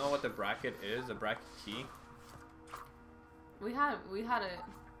guys know what the bracket is? The bracket key? We had it.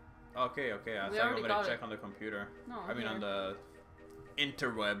 Okay. I We thought you already were got going to check it. on the computer. No, I mean here. on the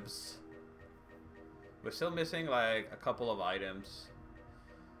interwebs. We're still missing like a couple of items.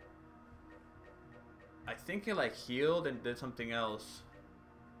 I think it like healed and did something else.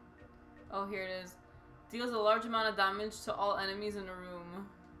 Oh, here it is. Deals a large amount of damage to all enemies in a room.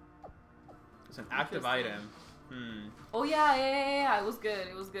 It's an active item. Oh yeah. It was good.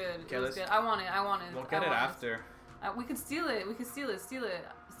 It was good. Okay, It was good. I want it. We'll get it after. We can steal it. We can steal it. Steal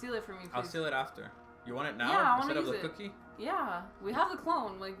it from me, please. I'll steal it after. You want it now Yeah, I instead wanna of the use it. cookie? Yeah, we have the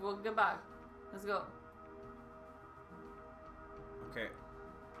clone. Like, we'll get back. Let's go. Okay.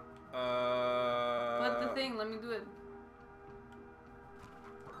 But the thing, let me do it.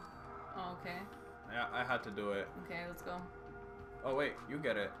 Oh, okay. Yeah, I had to do it. Okay, let's go. Oh wait, you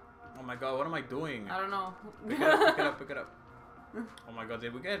get it. Oh my god, what am I doing? I don't know. Pick it up. Oh my god,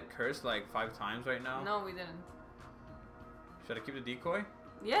 did we get cursed like 5 times right now? No, we didn't. Should I keep the decoy?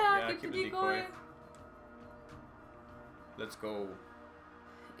 Yeah, keep the decoy. Let's go.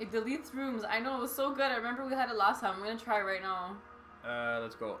 It deletes rooms. I know, it was so good. I remember we had it last time. I'm gonna try right now.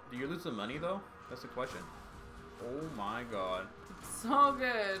 Let's go. Do you lose the money though? That's the question. Oh my god. It's so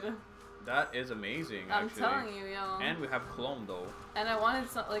good. That is amazing, I'm actually. telling you, yo. And we have clone though. And I wanted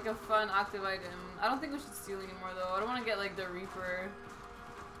some, like a fun active item. I don't think we should steal anymore though. I don't want to get like the Reaper.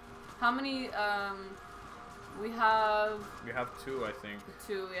 How many, we have... We have 2, I think.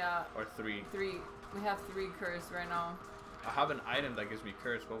 2, yeah. Or 3. 3. We have 3 curse right now. I have an item that gives me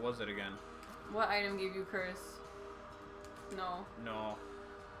curse. What was it again? What item gave you curse? No.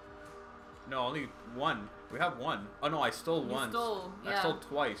 No, only 1. We have 1. Oh no, I stole You once. stole, yeah. I stole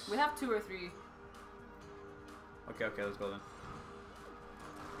twice. We have 2 or 3. Okay, let's go then.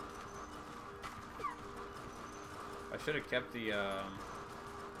 I should have kept the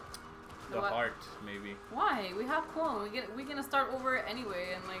what? heart, maybe. Why? We have clone. We're gonna start over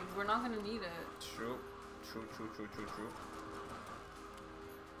anyway, and like we're not gonna need it. True.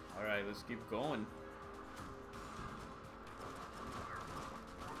 All right, let's keep going.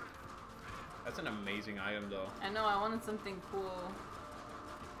 That's an amazing item, though. I know. I wanted something cool.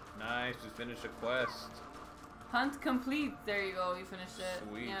 Nice, just finished the quest. Hunt complete. There you go. You finished it.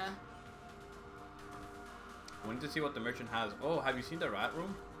 Sweet. Yeah. We need to see what the merchant has. Oh, have you seen the rat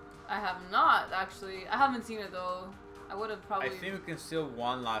room? I have not actually. I haven't seen it though. I would have probably. I think we can steal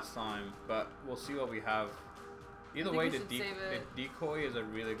 1 last time, but we'll see what we have. Either way, the decoy is a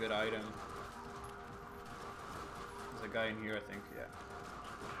really good item. There's a guy in here, I think. Yeah.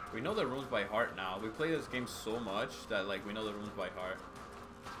 We know the rooms by heart now. We play this game so much that like we know the rooms by heart.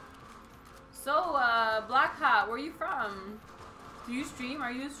 So, Black Hat, where are you from? Do you stream?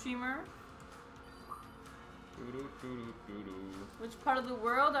 Are you a streamer? Which part of the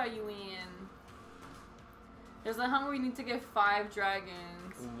world are you in? There's a hunt where you need to get 5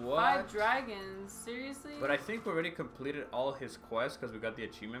 dragons. What? 5 dragons? Seriously? But I think we already completed all his quests because we got the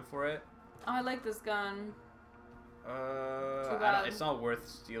achievement for it. Oh, I like this gun. It's not worth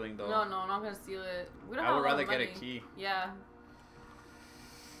stealing though. No, I'm not gonna steal it. We don't I have would a lot rather of get a money. key. Yeah.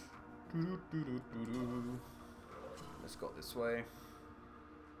 Let's go this way.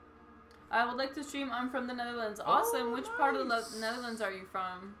 I would like to stream. I'm from the Netherlands. Awesome. Oh, Which part of the nice. Netherlands are you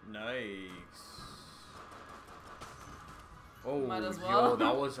from? Nice. Oh, Might as well. yo,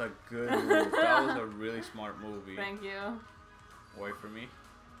 that was a good move. That was a really smart movie. Thank you. Wait for me.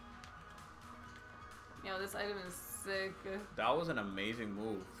 Yo, this item is sick. That was an amazing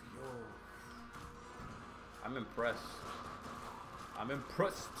move. Yo. I'm impressed. I'm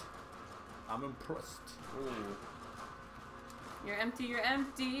impressed. I'm impressed. Ooh. You're empty, you're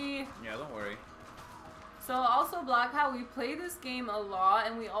empty. Yeah, don't worry. So also Black Hat, we play this game a lot,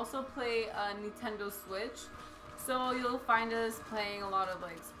 and we also play Nintendo Switch. So you'll find us playing a lot of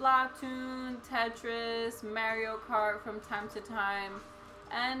like Splatoon, Tetris, Mario Kart from time to time.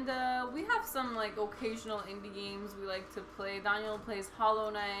 And we have some like occasional indie games we like to play. Daniel plays Hollow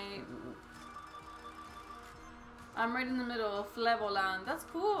Knight. I'm right in the middle of Flevoland. That's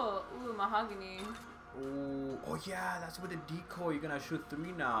cool. Ooh, Mahogany. Ooh. Oh yeah, that's with the decoy. You're gonna shoot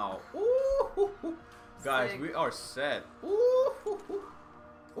 3 now. Ooh. Guys, Sick. we are set. Ooh.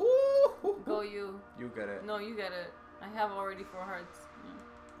 Ooh. Go you. You get it. No, you get it. I have already 4 hearts.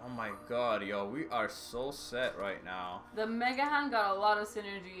 Yeah. Oh my god, yo, we are so set right now. The Mega Hand got a lot of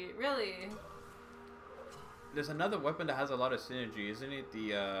synergy. Really? There's another weapon that has a lot of synergy, isn't it?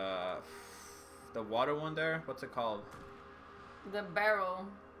 The water one there? What's it called? The barrel.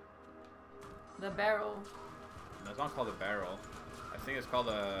 The barrel. No, it's not called a barrel. I think it's called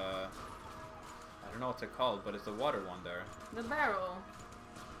a... I don't know what's it called, but it's the water one there. The barrel.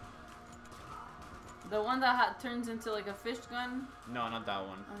 The one that turns into like a fish gun? No, not that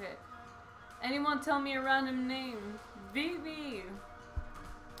one. Okay. Anyone tell me a random name? Vivi.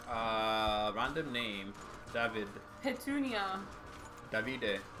 Random name. David. Petunia.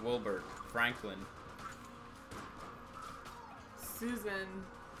 Davide. Wilbert. Franklin. Susan.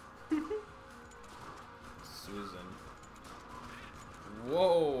 Susan.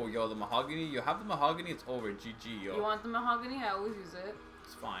 Whoa, yo, the mahogany. You have the mahogany, it's over. GG, yo. You want the mahogany? I always use it.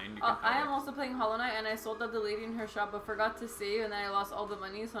 It's fine. You can I have am it. also playing Hollow Knight, and I sold out the lady in her shop, but forgot to save, and then I lost all the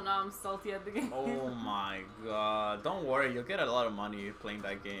money, so now I'm salty at the game. Oh my god. Don't worry, you'll get a lot of money playing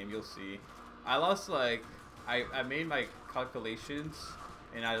that game. You'll see. I lost like... I made my calculations,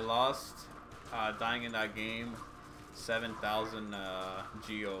 and I lost, dying in that game, 7,000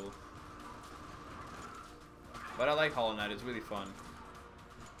 Geo. But I like Hollow Knight. It's really fun.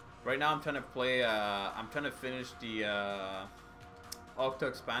 Right now I'm trying to play, I'm trying to finish the Octo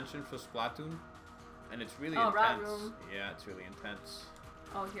expansion for Splatoon. And it's really intense. Rat Room. Yeah, it's really intense.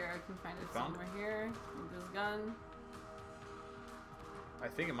 Oh, here, I can find it Found? somewhere here. With this gun. I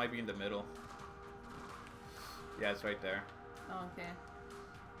think it might be in the middle. Yeah, it's right there. Oh, okay.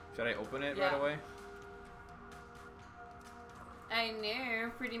 Should I open it Yeah. right away? I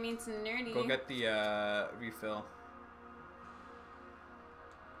know, pretty means nerdy. Go get the refill.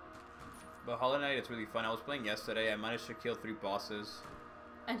 But Hollow Knight, it's really fun. I was playing yesterday. I managed to kill 3 bosses.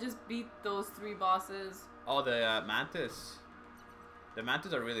 I just beat those 3 bosses. Oh, the Mantis. The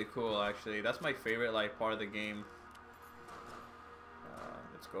Mantis are really cool, actually. That's my favorite like part of the game.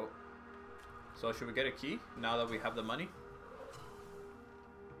 Let's go. So should we get a key now that we have the money?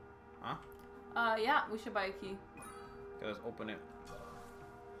 Huh? Yeah, we should buy a key. Okay, let's open it.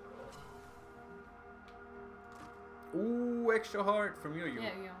 Ooh, extra heart from you.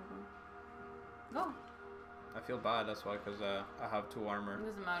 Yeah. Go. I feel bad, that's why, because I have 2 armor. It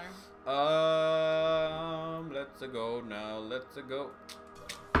doesn't matter. Let's go now. Let's go.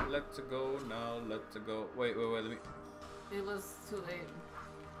 Let's go now. Let's go. Wait. Let me. It was too late.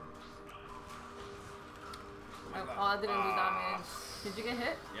 Oh, I didn't do damage. Did you get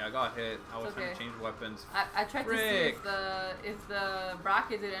hit? Yeah, I got hit. I was trying okay. to change weapons. I tried to see Frick. if the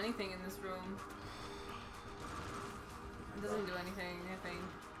bracket did anything in this room. It doesn't do anything, I think.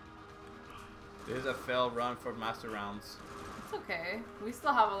 This is a fail run for master rounds. It's okay. We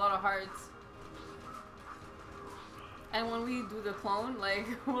still have a lot of hearts. And when we do the clone, like,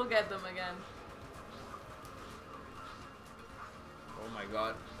 we'll get them again. Oh my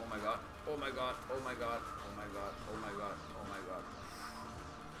god. Oh my god. Oh my god. Oh my god. Oh my god. Oh my god. Oh my god.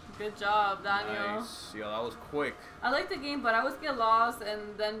 Good job, Daniel. Nice. Yo, that was quick. I like the game, but I always get lost,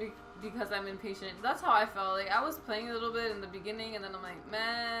 and then because I'm impatient. That's how I felt. Like, I was playing a little bit in the beginning, and then I'm like,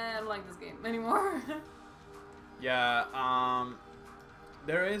 man, I don't like this game anymore. Yeah,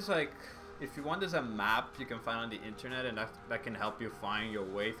 there is like, if you want, there's a map you can find on the internet, and that can help you find your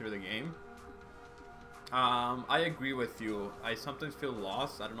way through the game. I agree with you. I sometimes feel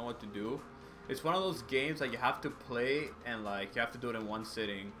lost. I don't know what to do. It's one of those games that you have to play and like you have to do it in one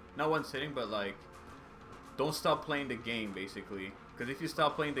sitting. Not one sitting, but like don't stop playing the game basically. Because if you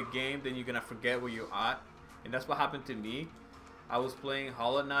stop playing the game, then you're gonna forget where you're at, and that's what happened to me. I was playing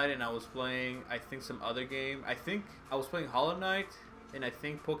Hollow Knight and I was playing I think some other game. I think I was playing Hollow Knight and I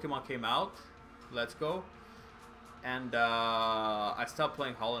think Pokemon came out. Let's Go. And I stopped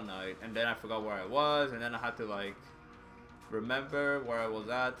playing Hollow Knight and then I forgot where I was, and then I had to like remember where I was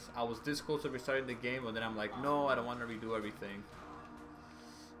at. I was this close to restarting the game, but then I'm like, no, I don't want to redo everything.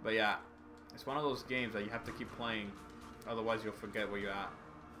 But yeah, it's one of those games that you have to keep playing, otherwise you'll forget where you're at.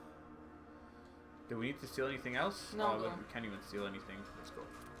 Do we need to steal anything else? No, we can't even steal anything. Let's go.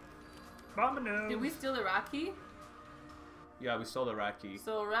 Bomino. Did we steal the Raki? Yeah, we stole the Raki.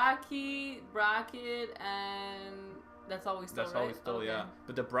 So Raki, bracket, and that's all we stole. That's all we stole, yeah.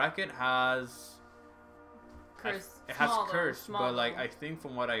 But the bracket has curse. It has Small curse, though, but like though. I think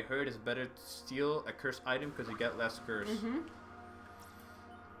from what I heard, it's better to steal a cursed item because you get less curse.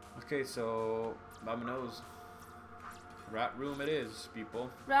 Okay, so Domino's rat room it is,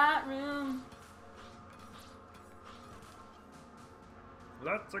 people. Rat room.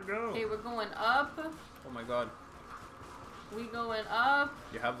 Let's go. Okay, we're going up. Oh my god. We going up.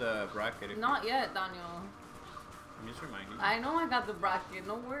 You have the bracket. Not yet, Daniel. I'm just reminding you. I know I got the bracket.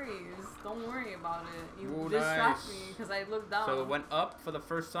 No worries. Don't worry about it. You Ooh, distract nice. me because I looked down. So it went up for the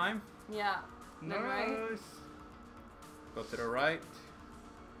first time. Yeah. Nice. Then right. Go to the right.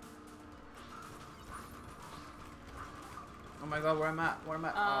 Oh my god, where I'm at? Where I'm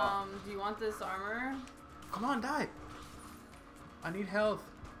at? Do you want this armor? Come on, die. I need health.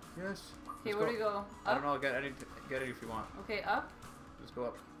 Yes. Okay, Let's where do you go? Up? I don't know. Get it if you want. Okay, up. Let's go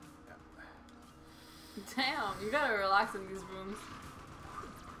up. Yeah. Damn, you gotta relax in these rooms.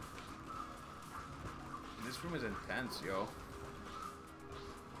 This room is intense, yo.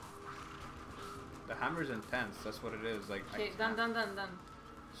 The hammer is intense. That's what it is. Like. Okay, done.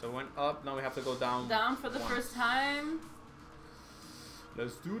 So went up. Now we have to go down. Down for the once. first time.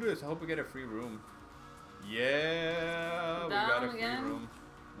 Let's do this. I hope we get a free room. Yeah, we got a free room.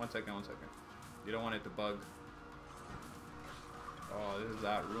 One second. You don't want it to bug. Oh, this is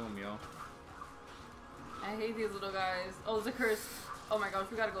that room, yo. I hate these little guys. Oh, it's a curse. Oh my gosh,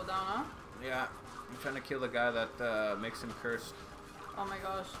 we gotta go down, huh? Yeah, I'm trying to kill the guy that makes him cursed. Oh my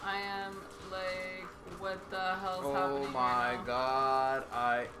gosh, I am like, what the hell's Oh happening my right now? god,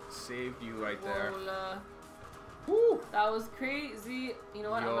 I saved you right there. Whoa, Woo! that was crazy. You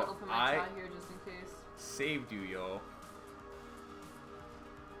know what? Yo, I'm gonna open my chat here just in case. Saved you, yo.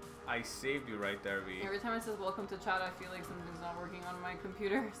 I saved you right there, V. Every time it says welcome to chat, I feel like something's not working on my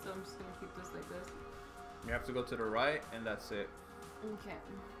computer, so I'm just gonna keep this like this. You have to go to the right, and that's it. Okay,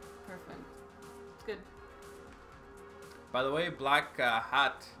 perfect. It's good. By the way, Black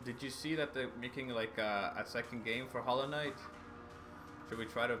Hat, did you see that they're making like a second game for Hollow Knight? Should we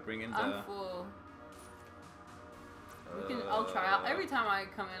try to bring in the... I'm full. I'll try. Every time I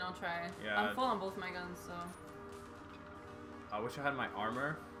come in, I'll try. Yeah. I'm full on both my guns, so... I wish I had my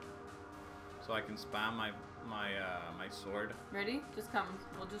armor, so I can spam my sword. Ready? Just come.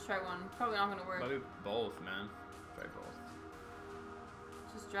 We'll just try one. Probably not gonna work. Probably both, man. Try both.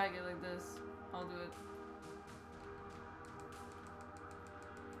 Just drag it like this. I'll do it.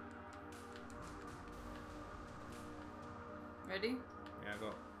 Ready? Yeah,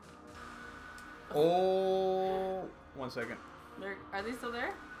 go. Oh, 1 second. Are they still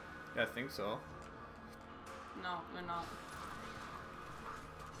there? Yeah, I think so. No, they're not.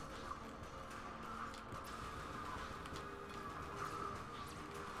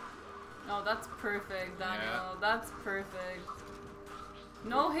 No, that's perfect, Daniel. Yeah. That's perfect.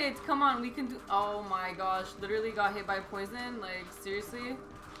 No hits. Come on, we can do. Oh my gosh, literally got hit by poison. Like seriously.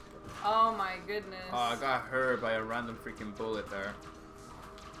 Oh my goodness. Oh, I got hurt by a random freaking bullet there.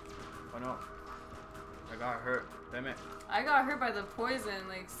 Oh no. I got hurt. Damn it. I got hurt by the poison.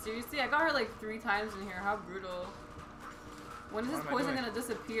 Like seriously, I got hurt like 3 times in here. How brutal. When is this poison gonna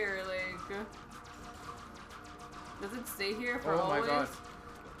disappear? Like, does it stay here for always? Oh my god.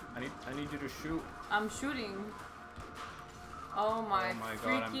 I need you to shoot. I'm shooting. Oh my,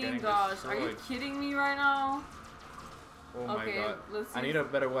 god, I'm getting freaking gosh. Are you destroyed. kidding me right now? Oh my Okay, god. let's see. I need a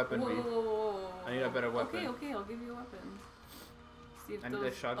better weapon, Whoa, V. whoa, whoa, whoa, whoa. I need a better weapon. Okay, I'll give you a weapon. See if I need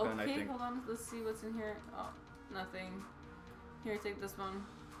those... a shotgun, I okay, think. hold on. Let's see what's in here. Oh, nothing. Here, take this one.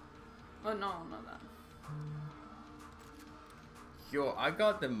 Oh, no, not that. Yo, I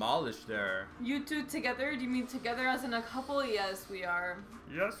got demolished there. You two together? Do you mean together as in a couple? Yes, we are.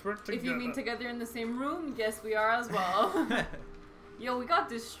 Yes, we're together. If you mean together in the same room, yes, we are as well. Yo, we got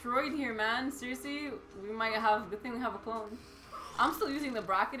destroyed here, man. Seriously, we might have. Good thing we have a clone. I'm still using the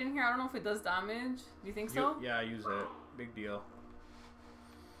bracket in here. I don't know if it does damage. Do you think so? Yeah, I use it. Big deal.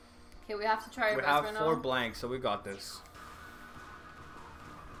 Okay, we have to try our We best have right 4 now. blanks, so we got this.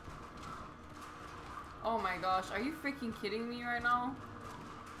 Oh my gosh, are you freaking kidding me right now?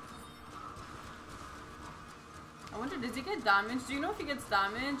 I wonder, does he get damage? Do you know if he gets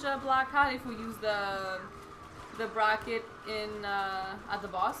damage, Black Hat, if we use the bracket in at the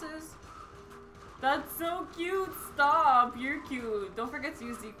bosses? That's so cute. Stop. You're cute. Don't forget to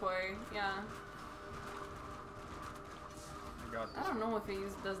use decoy. Yeah. I got this. I don't know if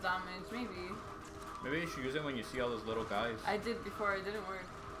it does damage. Maybe. Maybe you should use it when you see all those little guys. I did before. It didn't work.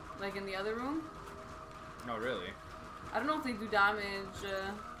 Like in the other room. No, really. I don't know if they do damage.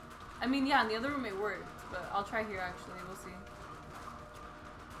 I mean, yeah, in the other room it worked, but I'll try here actually. We'll see.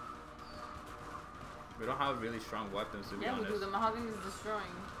 We don't have really strong weapons, to be Yeah, honest. we do. The Mahogany is destroying.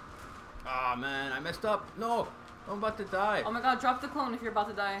 Ah, man, I messed up. No, I'm about to die. Oh my god, drop the clone if you're about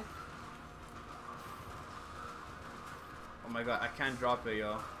to die. Oh my god, I can't drop it,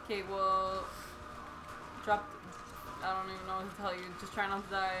 yo. Okay, well, drop. I don't even know what to tell you. Just try not to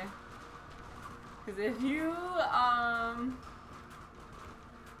die. Because if you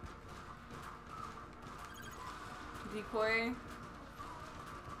decoy,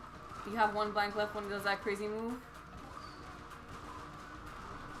 you have 1 blank left when he does that crazy move.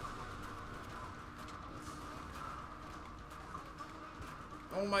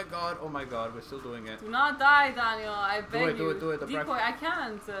 Oh my god, we're still doing it. Do not die, Daniel. I beg you. Do it. The Decoy, I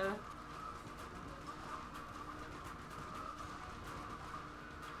can't.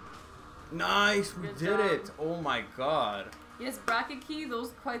 Nice, we Good did job. it. Oh my god. Yes, bracket key,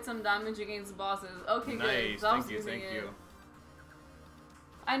 those quite some damage against bosses. Okay, Nice, good. So I was thank you, using thank it. you.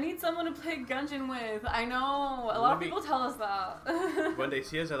 I need someone to play Gungeon with. I know. A lot Let of me- people tell us that. When they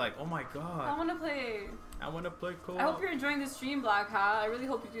see us, they're like, oh my I god, want to play. I want to play co-op. I hope you're enjoying the stream, Black Hat. I really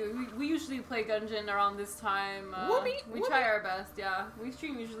hope you do. We usually play Gungeon around this time. We try our best, yeah. We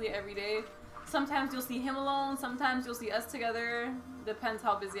stream usually every day. Sometimes you'll see him alone. Sometimes you'll see us together. Depends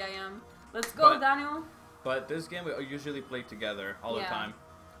how busy I am. Let's go, But- Daniel. But this game, we usually play together all the Yeah. time.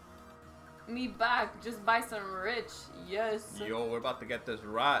 Me back. Just buy some rich. Yes. Yo, we're about to get this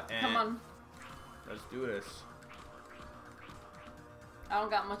rat, and Come on. let's do this. I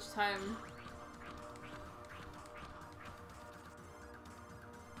don't got much time.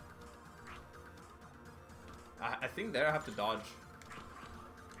 I think there I have to dodge.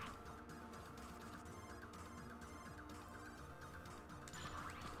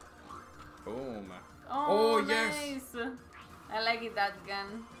 Boom. Oh, yes. nice. I like it, that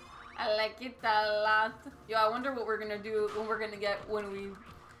gun. I like it a lot. Yo, I wonder what we're gonna do when we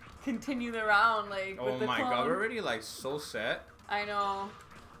continue the round, like Oh with the my clone. god, we're already like so set. I know.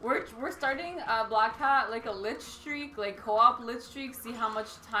 We're starting Black Hat like a lich streak, like co-op lich streak. See how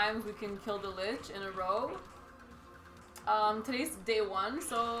much times we can kill the lich in a row. Today's day 1,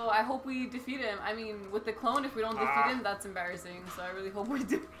 so I hope we defeat him. I mean, with the clone, if we don't defeat him, that's embarrassing. So I really hope we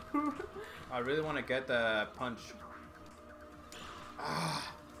do. I really want to get the punch.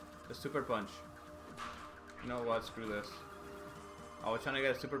 The super punch. You know what? Screw this. I was trying to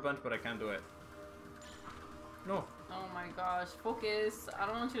get a super punch, but I can't do it. No. Oh my gosh, focus. I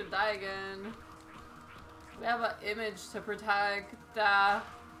don't want you to die again. We have an image to protect. I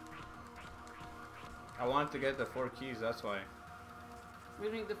wanted to get the 4 keys, that's why. We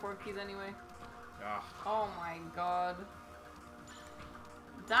don't need the 4 keys anyway. Ah. Oh my god.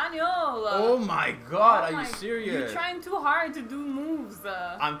 Daniel! Oh my god, Oh are my- you serious? You're trying too hard to do moves.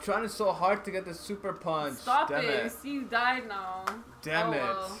 I'm trying so hard to get the super punch. Stop Damn it. You it. see, you died now. Damn Oh, it.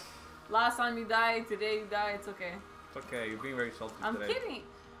 well. Last time you died, today you died. It's okay. It's okay, you're being very salty I'm today. kidding.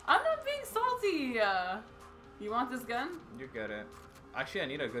 I'm not being salty. You want this gun? You get it. Actually, I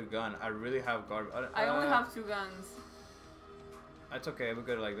need a good gun. I really have garbage. I only have 2 guns. It's okay, we're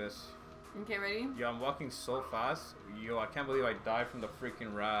good like this. Okay, ready? Yo, I'm walking so fast. Yo, I can't believe I died from the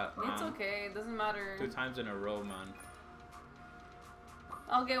freaking rat, man. It's okay. It doesn't matter. 2 times in a row, man.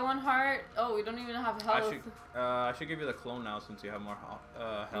 I'll get 1 heart. Oh, we don't even have health. I should give you the clone now since you have more health.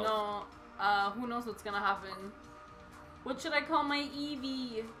 No. Who knows what's gonna happen? What should I call my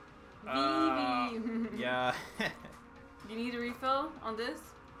Eevee? Eevee. Yeah. You need a refill on this?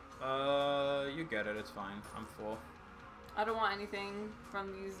 You get it. It's fine. I'm full. I don't want anything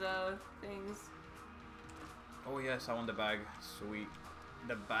from these things. Oh yes, I want the bag. Sweet.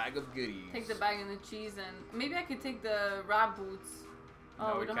 The bag of goodies. Take the bag and the cheese, and maybe I could take the rat boots.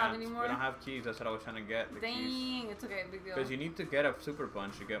 Oh, No, we don't can't. have any more? We don't have keys. That's what I was trying to get. The keys. Dang, it's okay, big deal. Because you need to get a super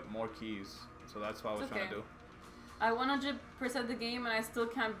punch to get more keys. So that's what I was It's trying to okay. do. I 100% the game, and I still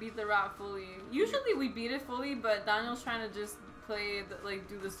can't beat the rat fully. Usually we beat it fully, but Daniel's trying to just play, like,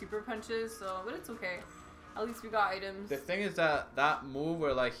 do the super punches, so, but it's okay. At least we got items. The thing is that move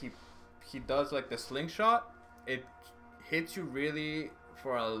where, like, he does, like, the slingshot, it hits you really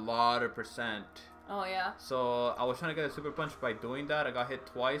for a lot of percent. Oh, yeah. So I was trying to get a super punch by doing that. I got hit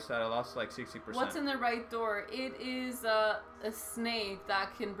twice and I lost like 60%. What's in the right door? It is a snake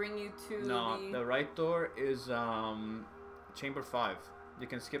that can bring you to the right door is chamber 5. You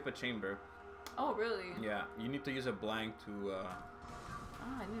can skip a chamber. Oh, really? Yeah, you need to use a blank to Oh,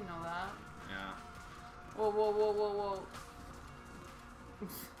 I didn't know that. yeah. Whoa, whoa, whoa, whoa, whoa.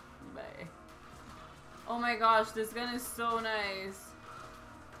 Bye. Oh my gosh, this gun is so nice.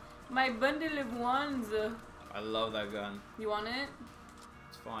 My bundle of wands. I love that gun. You want it?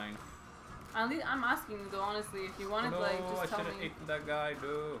 It's fine. At least I'm asking you though, honestly. If you want it, like, just tell I me. should have eaten that guy,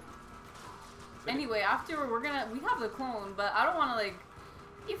 dude. Anyway, after we have the clone, but I don't want to, like,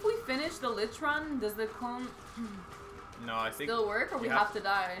 if we finish the Lich run, does the clone No, I think still work, or we have to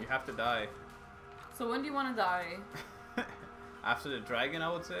die? You have to die. So when do you want to die? After the dragon,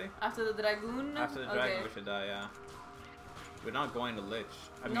 I would say. After the dragoon? After the dragon, we should die. Yeah. We're not going to Lich.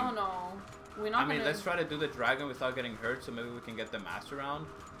 I mean, no, we're not. I mean, let's try to do the dragon without getting hurt, so maybe we can get the master round,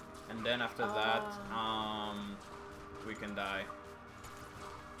 and then after that, we can die.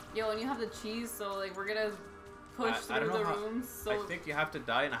 Yo, and you have the cheese, so like we're gonna push through the rooms. So I think you have to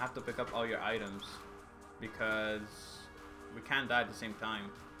die, and I have to pick up all your items because we can't die at the same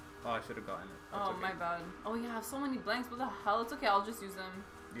time. Oh, I should have gotten it. That's okay. My bad. Oh yeah, I have so many blanks. What the hell? It's okay. I'll just use them.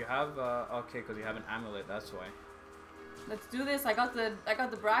 You have okay, because you have an amulet. That's why. Let's do this. I got the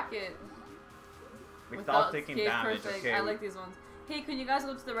bracket. Without taking damage. Perfect. Okay. I like these ones. Hey, can you guys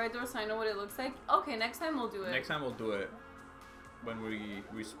go to the right door so I know what it looks like? Okay, next time we'll do it. Next time we'll do it when we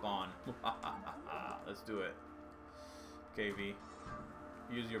respawn. Let's do it. Okay, V.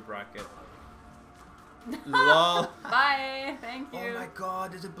 Use your bracket. LOL. Bye. Thank you. Oh my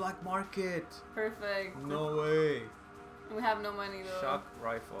god, there's a black market. Perfect. No way. We have no money though. Shock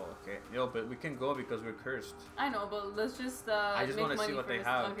rifle. Okay. Yo, but we can go because we're cursed. I know, but let's just I just want to see what they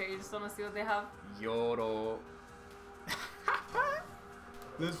have. Okay, you just want to see what they have? Yoro.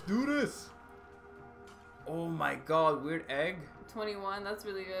 Let's do this. Oh my god, weird egg. 21, that's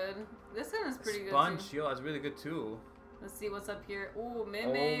really good. This gun is pretty Sponge, good too. yo, that's really good too. Let's see what's up here. Ooh,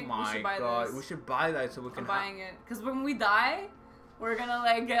 Mimic. Oh my we should buy god, this. we should buy that so we can. I'm buying it. Because when we die, we're gonna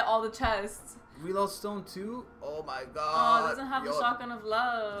like get all the chests. Reload stone too? Oh my god. Oh, it doesn't have the shotgun of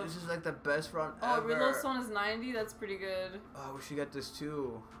love. This is like the best run Oh, ever. reload stone is 90. That's pretty good. Oh, we should get this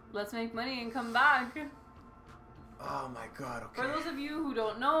too. Let's make money and come back. Oh my god, okay. For those of you who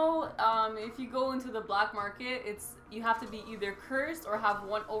don't know, if you go into the black market, you have to be either cursed or have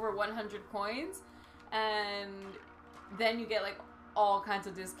over 100 coins, and then you get like all kinds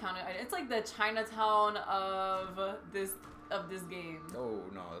of discounted items. It's like the Chinatown of this game. Oh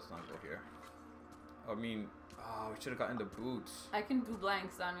no, let's not go here. I mean, we should have gotten the boots. I can do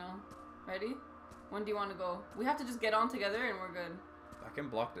blanks, Daniel. Ready? When do you want to go? We have to just get on together and we're good. I can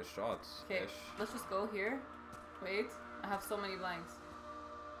block the shots. Okay, let's just go here. Wait, I have so many blanks.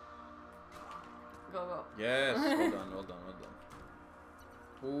 Go, go. Yes, hold on.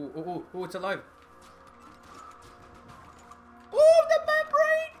 Ooh, it's alive. Oh, the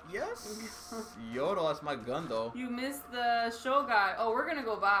membrane! Yes! Yodel, that's my gun though. You missed the show guy. Oh, we're gonna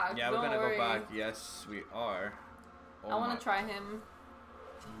go back. Yeah, Don't we're gonna worry. go back. Yes, we are. Oh, I wanna try him.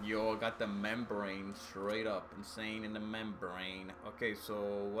 Yo, got the membrane straight up. Insane in the membrane. Okay,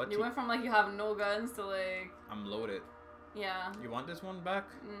 so what? You went from like you have no guns to like... I'm loaded. Yeah. You want this one back?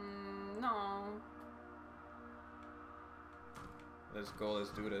 No. Let's go, let's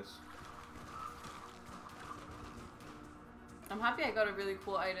do this. I'm happy I got a really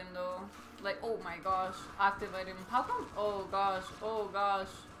cool item though. Like, oh my gosh. Active item. How come? Oh gosh. Oh gosh.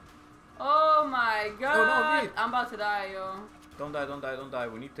 Oh my god. Oh no, wait. I'm about to die, yo. Don't die.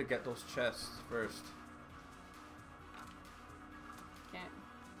 We need to get those chests first. Can't.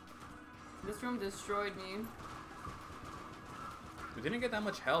 This room destroyed me. We didn't get that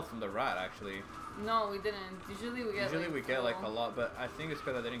much health from the rat, actually. No, we didn't. Usually we get like a lot, but I think it's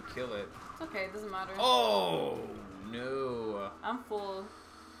because I didn't kill it. It's okay, it doesn't matter. Oh no. I'm full.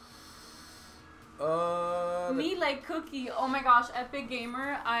 Me like Cookie. Oh my gosh, Epic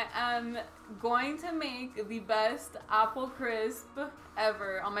Gamer. I am going to make the best apple crisp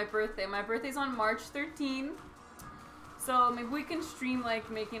ever on my birthday. My birthday's on March 13. So maybe we can stream like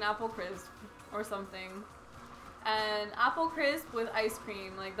making apple crisp or something. And apple crisp with ice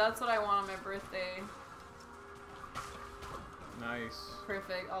cream. Like that's what I want on my birthday. Nice.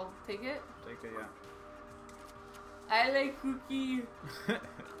 Perfect. I'll take it. Take it, yeah. I like Cookie.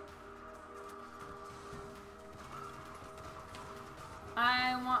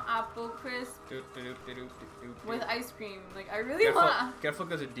 want apple crisp Do, do, do, do, do, do, do. with ice cream. Like, I really Careful, want. careful,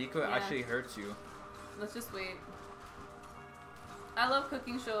 because the decoy Yeah. actually hurts you. Let's just wait. I love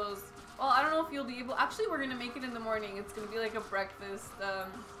cooking shows. Well, I don't know if you'll be able. Actually, we're gonna make it in the morning. It's gonna be like a breakfast Oh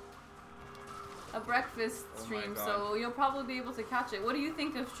my stream. God. So you'll probably be able to catch it. What do you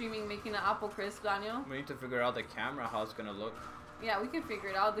think of streaming making an apple crisp, Daniel? We need to figure out the camera, how it's gonna look. Yeah, we can figure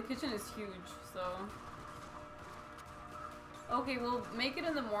it out. The kitchen is huge, so. Okay, we'll make it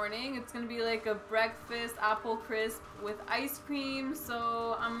in the morning. It's gonna be like a breakfast apple crisp with ice cream.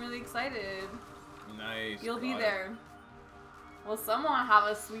 So I'm really excited. Nice. You'll be got it. there. Will someone have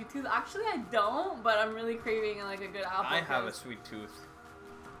a sweet tooth? Actually, I don't, but I'm really craving like a good apple I have a crisp. sweet tooth.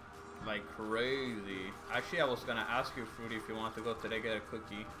 Like crazy. Actually, I was gonna ask you, Fruity, if you want to go today get a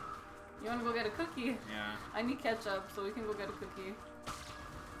cookie. You wanna go get a cookie? Yeah. I need ketchup, so we can go get a cookie.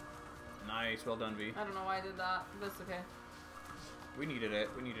 Nice. Well done, V. I don't know why I did that, but it's okay. We needed it.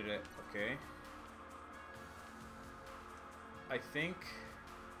 We needed it. Okay. I think.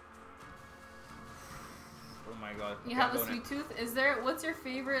 Oh my God. You Okay, have I'm a going sweet tooth? Is there, what's your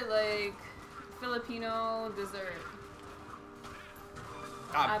favorite, like, Filipino dessert?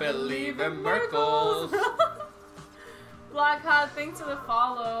 I believe in miracles. Black Hat, thanks for the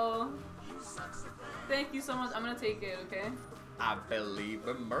follow. Thank you so much. I'm gonna take it, okay? I believe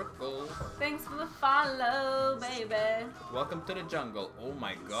in miracles. Thanks for the follow, baby. Welcome to the jungle. Oh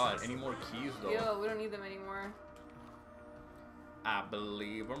my God. Any more keys though? Yo, we don't need them anymore. I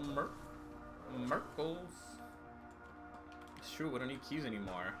believe in miracles. It's true. We don't need keys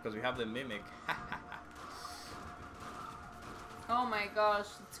anymore because we have the mimic. Oh my gosh,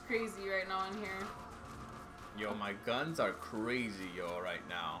 it's crazy right now in here. Yo, my guns are crazy, yo, right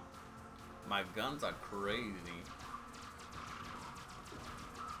now. My guns are crazy.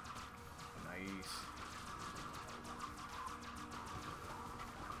 Nice.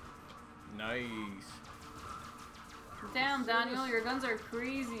 Nice. Damn, Daniel, your guns are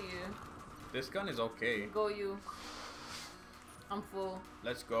crazy. This gun is okay. Go you. I'm full.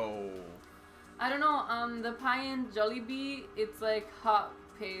 Let's go. I don't know, the pie and Jollibee, it's like hot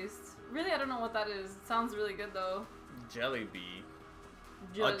paste. Really, I don't know what that is. It sounds really good though. Jollibee.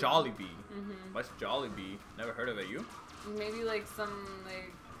 Jolli- Jollibee. Mhm. What's Jollibee? Never heard of it. You? Maybe like some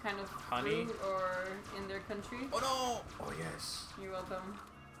like kind of Honey? fruit or in their country. Oh no! Oh yes. You're welcome.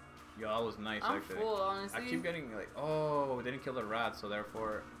 Yo, that was nice I'm actually. full, honestly. I keep getting like, oh, we didn't kill the rat, so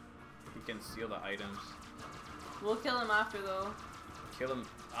therefore he can steal the items. We'll kill him after though. Kill him.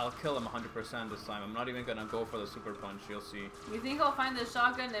 I'll kill him 100% this time. I'm not even gonna go for the super punch. You'll see. You think I'll find the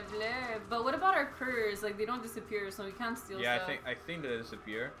shotgun and bleh? But what about our couriers? Like they don't disappear, so we can't steal Yeah, stuff. I think they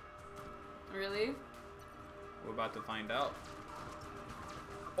disappear. Really? We're about to find out.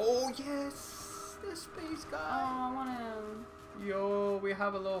 Oh yes, the space Oh, guy. I want him. Yo, we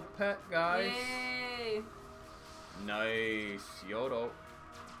have a little pet, guys. Yay! Nice, Yodo.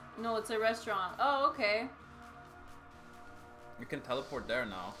 No, it's a restaurant. Oh, okay. You can teleport there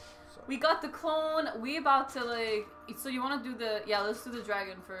now. So. We got the clone. We about to like. So you want to do the? Yeah, let's do the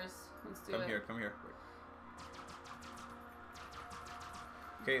dragon first. Let's do Come it. here, come here. Wait.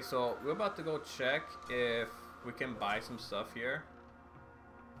 Okay, so we're about to go check if we can buy some stuff here.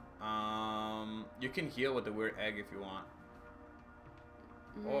 You can heal with the weird egg if you want.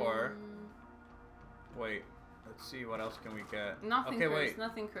 Or wait, let's see what else can we get. Nothing okay, cursed. wait.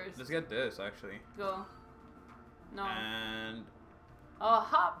 Nothing cursed. Let's get this actually. Go. No. And Oh,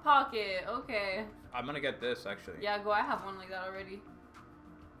 hot pocket. Okay. I'm gonna get this actually. Yeah, go. I have one like that already.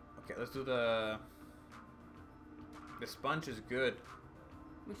 Okay, let's do the. The sponge is good.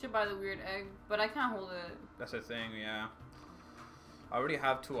 We should buy the weird egg, but I can't hold it. That's the thing, yeah. I already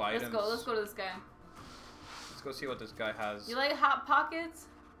have 2 items. Let's go. Let's go to this guy. Let's go see what this guy has. You like hot pockets?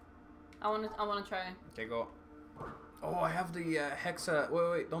 I wanna try. Okay, go. Oh, I have the hexa.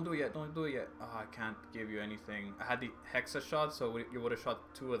 Wait, don't do it yet. Don't do it yet. Oh, I can't give you anything. I had the hexa shot, so you would have shot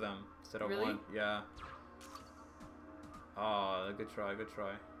 2 of them instead of Really? 1. Yeah. Oh, good try. Good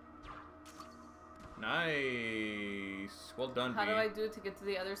try. Nice. Well done, How V. do I do to get to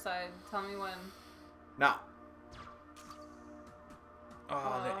the other side? Tell me when. Now.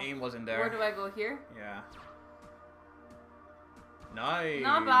 Oh, the aim wasn't there. Where do I go here? Yeah. Nice.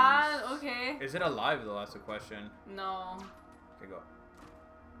 Not bad. Okay. Is it alive though? That's the question. No. Okay, go.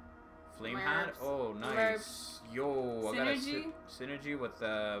 Flame Merps. hand. Oh, nice. Yo, I got a Synergy? synergy with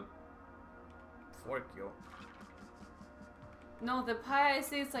the fork, yo. No, the pie I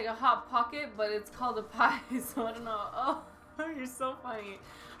say it's like a hot pocket, but it's called a pie, so I don't know. Oh, you're so funny.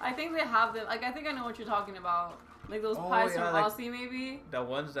 I think they have them. Like I think I know what you're talking about. Like those Oh, pies yeah, from like- Aussie, maybe. The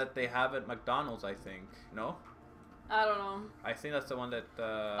ones that they have at McDonald's, I think. No? I don't know. I think that's the one that.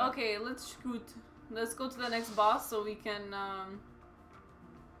 Okay, let's scoot. Let's go to the next boss so we can. I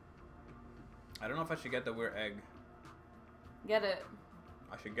don't know if I should get the weird egg. Get it.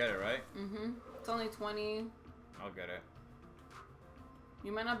 I should get it, right? Mm-hmm. It's only 20. I'll get it.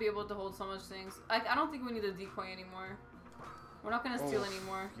 You might not be able to hold so much things. I don't think we need a decoy anymore. We're not gonna steal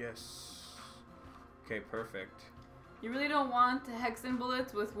anymore. Yes. Okay, perfect. You really don't want Hexen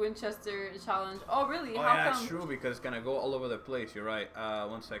bullets with Winchester challenge. Oh, really? Oh, How yeah, come? that's true because it's gonna go all over the place. You're right.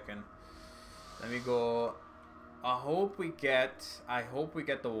 1 second. Let me go. I hope we get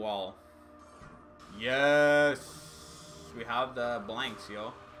the wall. Yes. We have the blanks,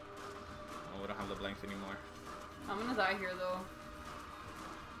 yo. Oh, we don't have the blanks anymore. I'm gonna die here though.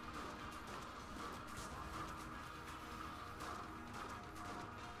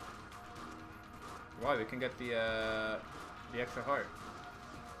 Why? We can get the extra heart.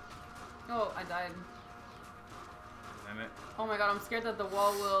 Oh, I died. Damn it. Oh my god, I'm scared that the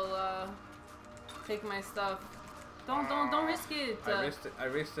wall will take my stuff. Don't risk it. I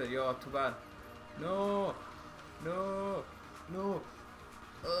risked it, yo. Too bad. No. No. No.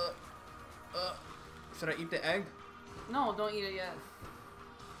 Should I eat the egg? No, don't eat it yet.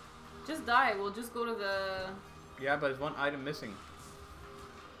 Just die. We'll just go to the. Yeah, but there's one item missing.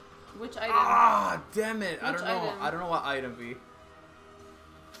 Which item? Ah, damn it! I Which don't know. item? I don't know what item be.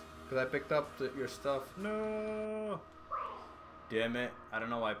 Cause I picked up your stuff. No. Damn it! I don't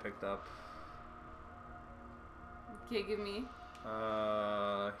know what I picked up. Okay, give me.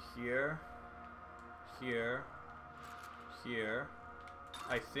 Here.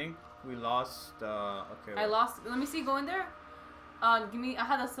 I think we lost. Okay. I lost. Let me see. Go in there. Give me. I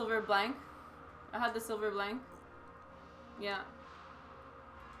had a silver blank. Yeah.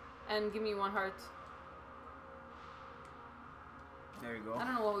 And give me 1 heart. There you go. I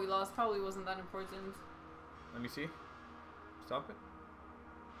don't know what we lost. Probably wasn't that important. Let me see. Stop it.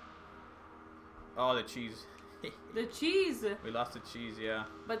 Oh, the cheese. The cheese. We lost the cheese, yeah.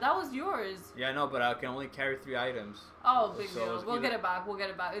 But that was yours. Yeah, I know, but I can only carry 3 items. Oh, big So deal. it's We'll either- get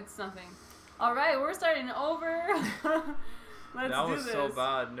it back. It's nothing. All right, we're starting over. Let's That do was this. so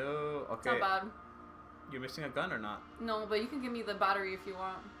bad. No. Okay. It's not bad. You're missing a gun or not? No, but you can give me the battery if you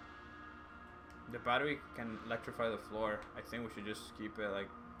want. The battery can electrify the floor. I think we should just keep it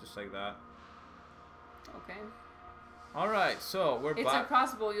just like that. Okay. All right, so we're It's back. a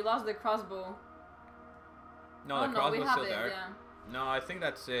crossbow. You lost the crossbow. No, Oh the no, we crossbow's have still it. there. Yeah. No, I think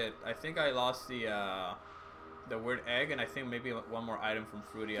that's it. I think I lost the weird egg, and I think maybe one more item from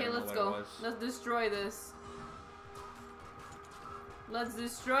Fruity. I Okay, don't let's know what go. it was. Let's destroy this. Let's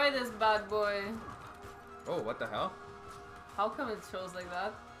destroy this bad boy. Oh, what the hell? How come it shows like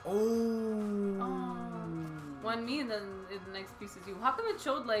that? Oh. One me and then the next piece is you. How come it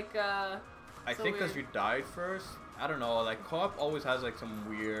showed like I so think because weird. you died first. I don't know. Like co-op always has like some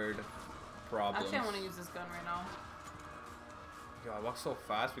weird problems. Actually, I want to use this gun right now. Yo, I walk so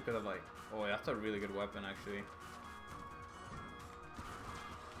fast because I'm like, oh, that's a really good weapon actually.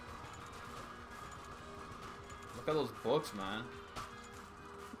 Look at those books, man.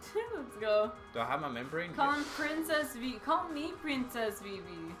 Let's go. Do I have my membrane? Call him Princess V. Call me Princess VV.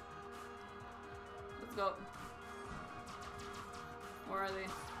 Let's go. Where are they?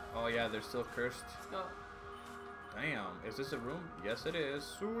 Oh yeah, they're still cursed. Let's go. Damn, is this a room? Yes, it is.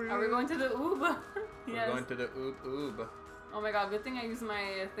 Sweet. Are we going to the oob? We're Yes. going to the oob. Oh my god, good thing I used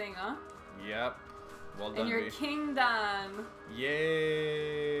my thing, huh? Yep. Well done, And you're B. King Dan.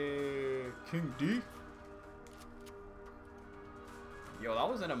 Yay! King D. Yo, that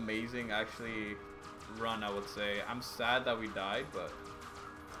was an amazing, actually, run, I would say. I'm sad that we died, but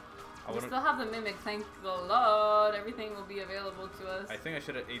I We wouldn't. still have the mimic, thank the Lord. Everything will be available to us. I think I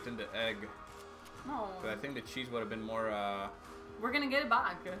should have eaten the egg, No. but I think the cheese would have been more. We're gonna get it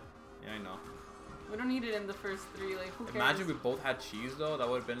back. Yeah, I know. We don't need it in the first 3, like, who cares? Imagine we both had cheese though. That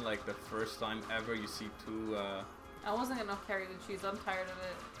would have been like the first time ever you see 2. I wasn't gonna carry the cheese, I'm tired of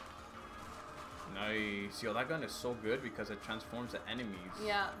it. Nice. Yo, that gun is so good because it transforms the enemies.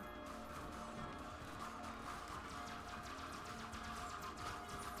 Yeah.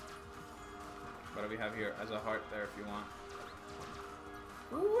 What do we have here? As a heart there if you want.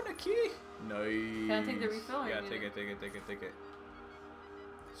 Ooh, and a key. Nice. Can I take the refill or Yeah, you need take it? it.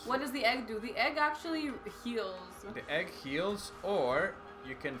 What does the egg do? The egg actually heals. The egg heals, or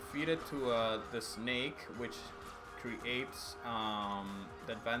you can feed it to the snake, which creates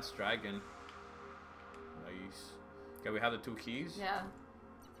the advanced dragon. Nice. Okay, we have the 2 keys. Yeah.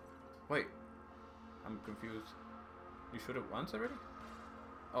 Wait, I'm confused. You shoot it once already?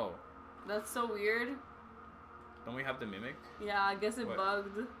 Oh, That's so weird. don't we have the mimic? Yeah, I guess it What?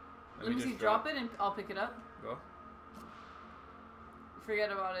 bugged. Let me see, just drop it and I'll pick it up. Go.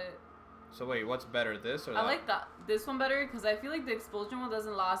 Forget about it. So wait, what's better, this or that? I like this one better because I feel like the explosion one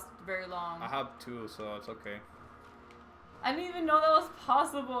doesn't last very long. I have two, so it's okay. I didn't even know that was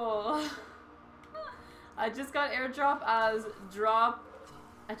possible. I just got airdrop as drop.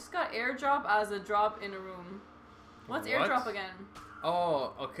 I just got airdrop as a drop in a room. What's What? airdrop again?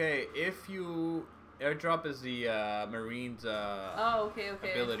 Oh, okay. If you airdrop is the Marine's Oh, okay.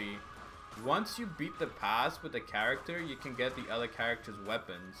 ability. Once you beat the pass with the character, you can get the other character's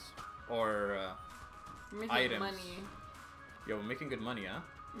weapons or We're making items. money. Yo, we're making good money, huh?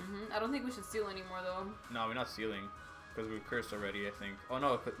 I don't think we should steal anymore though. No, we're not stealing because we're cursed already, I think. Oh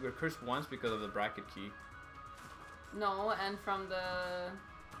no, we're cursed once because of the bracket key. No, and from the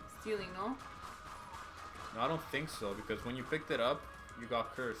stealing, no? No, I don't think so because when you picked it up, you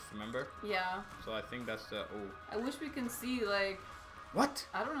got cursed, remember? Yeah. So I think that's the... Oh. I wish we can see, like... What?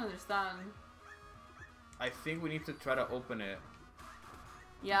 I don't understand. I think we need to try to open it.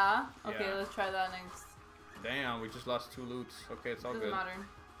 Yeah? Okay, Yeah. let's try that next. Damn, we just lost 2 loots. Okay, it's all Doesn't good. matter.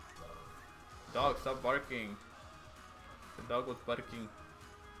 Dog, stop barking. The dog was barking.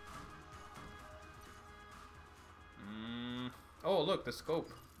 Oh, look, the scope.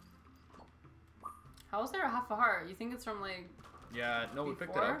 How is there a half a heart? You think it's from, like... Yeah, no, we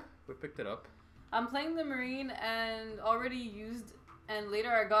picked it Before? up. We picked it up. I'm playing the Marine and already used... And later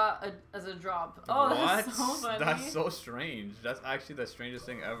I got as a drop. Oh, What? that's so funny. That's so strange. That's actually the strangest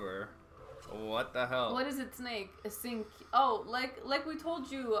thing ever. What the hell? What is it, snake? A sink. Oh, like we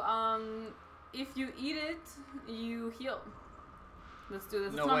told you, if you eat it, you heal. Let's do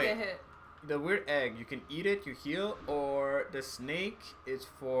this. No, Let's not wait. get hit. The weird egg, you can eat it, you heal, or the snake is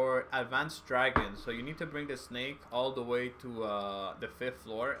for advanced dragon. So you need to bring the snake all the way to the 5th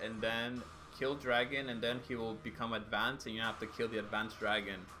floor and then kill dragon, and then he will become advanced and you have to kill the advanced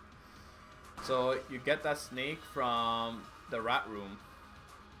dragon. So you get that snake from the rat room.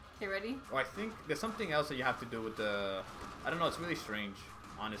 Okay, ready? Oh, I think there's something else that you have to do with the... I don't know, it's really strange,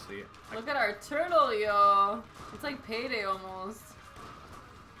 honestly. Look at our turtle, yo. It's like Payday almost.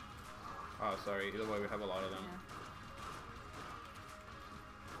 Oh, sorry. Either way, we have a lot of them.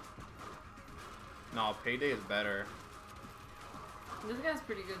 Yeah. No, Payday is better. This guy's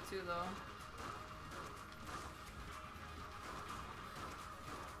pretty good too, though.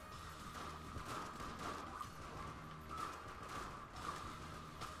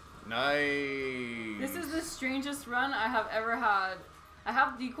 Nice. This is the strangest run I have ever had. I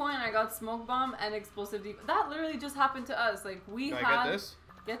have decoy and I got smoke bomb and explosive decoy. That literally just happened to us. Like we Do had. I get this?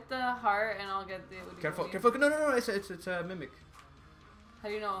 Get the heart and I'll get the. Careful, careful. No, no, no. It's a mimic. How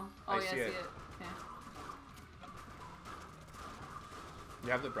do you know? Oh, I yeah, see I see it. it. Okay.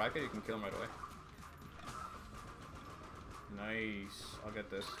 You have the bracket, you can kill him right away. Nice. I'll get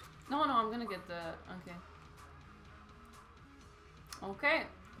this. No, I'm gonna get the. Okay. Okay.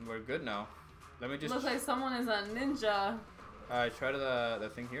 We're good now. Let me just... Looks like someone is a ninja. try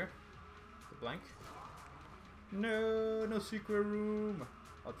the thing here. The blank. No, no secret room.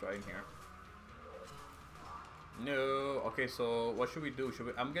 I'll try in here. No. Okay, so what should we do? Should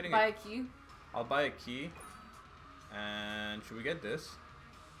we... I'm getting Buy a key. I'll buy a key. And should we get this?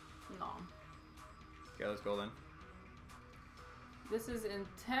 No. Okay, let's go then. This is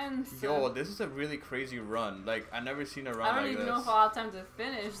intense. Yo, this is a really crazy run. Like, I've never seen a run I don't like even this. know if I'll have time to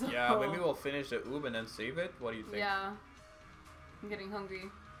finish. Though. Yeah, maybe we'll finish the oob and then save it. What do you think? Yeah. I'm getting hungry.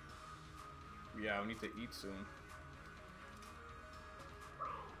 Yeah, we need to eat soon.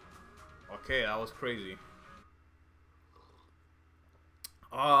 Okay, that was crazy.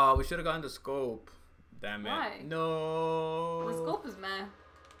 Oh, we should have gotten the scope. Damn it. Why? No. The scope is meh.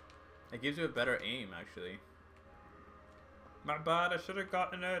 It gives you a better aim, actually. My bad, I should have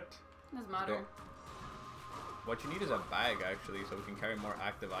gotten it. Doesn't Let's matter. go. What you need is a bag, actually, so we can carry more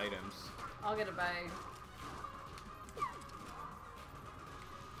active items. I'll get a bag.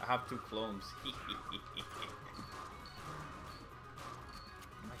 I have 2 clones. Oh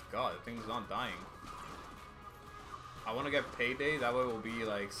my god, the thing's not dying. I want to get Payday, that way we'll be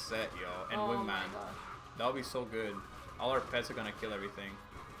like set, yo. And Oh my Wingman. god. That'll be so good. All our pets are gonna kill everything.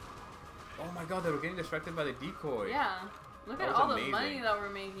 Oh my god, they were getting distracted by the decoy. Yeah. Look That at was all amazing. the money that we're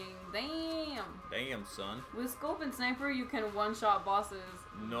making. Damn. Damn, son. With scope and sniper, you can one-shot bosses.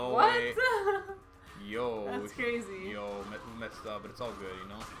 No What? way. Yo. That's crazy. Yo, we messed up, but it's all good, you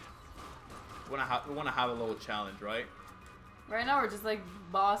know? We wanna have a little challenge, right? Right now, we're just like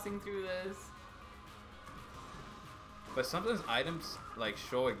bossing through this. But sometimes items like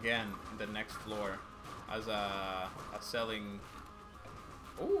show again in the next floor as a selling.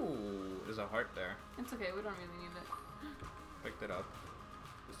 Ooh, there's a heart there. It's okay, we don't really need it. Picked it up,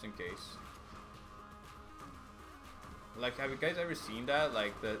 just in case. Like, have you guys ever seen that?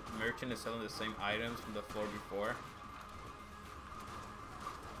 Like, the merchant is selling the same items from the floor before.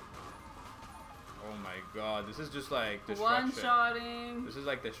 Oh my god, this is just like destruction. One-shotting. This is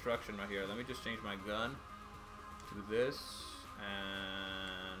like destruction right here. Let me just change my gun to this,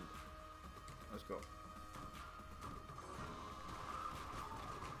 and let's go.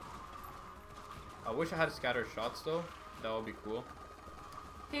 I wish I had scattered shots though. That would be cool.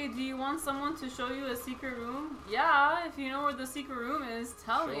 Hey, do you want someone to show you a secret room? Yeah, if you know where the secret room is,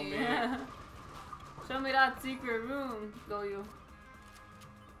 tell me. Show me that secret room, go you.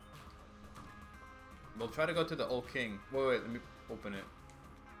 We'll try to go to the old king. Wait, let me open it.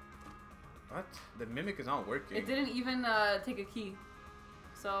 What? The mimic is not working. It didn't even take a key.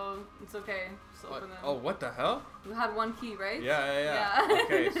 So, it's okay. Just open it. Oh, what the hell? You had one key, right? Yeah.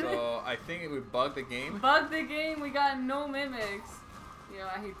 Okay, so I think we bugged the game. Bugged the game, we got no mimics. Yo,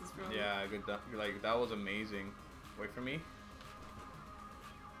 I hate this room. Yeah, good. Like, that was amazing. Wait for me.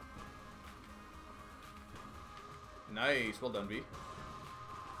 Nice. Well done, B.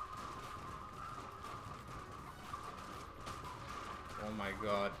 Oh my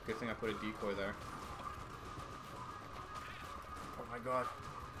god. Good thing I put a decoy there. Oh my god.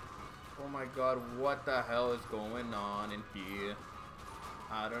 Oh my god. What the hell is going on in here?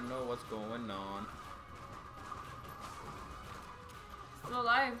 I don't know what's going on. Still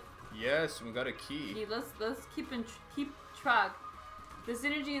alive. Yes, we got a key. Okay, let's keep track. The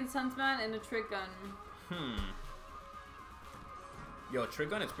synergy in Stuntman and the trick gun. Yo,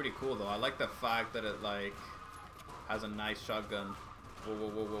 trick gun is pretty cool though. I like the fact that it like has a nice shotgun.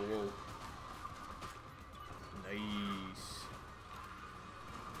 Whoa. Nice.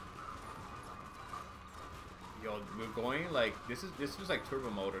 Yo, we're going like this was like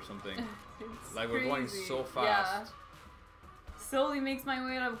turbo mode or something. Like we're going so fast. Yeah. Slowly makes my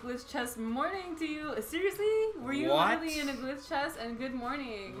way out of glitch chest. Morning to you. Seriously? Were you really in a glitch chest? And good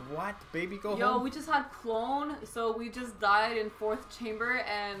morning. What? Baby, go home. Yo, we just had clone, so we just died in 4th chamber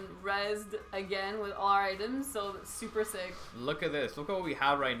and rezzed again with all our items, so super sick. Look at this. Look at what we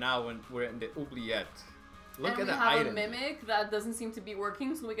have right now when we're in the oubliette. Look at the items. And we have a mimic that doesn't seem to be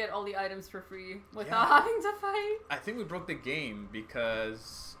working, so we get all the items for free without having to fight. I think we broke the game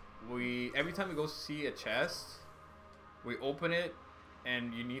because every time we go see a chest, we open it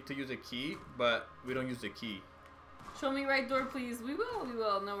and you need to use a key, but we don't use the key. Show me right door, please. We will.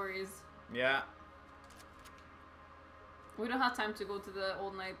 No worries. Yeah. We don't have time to go to the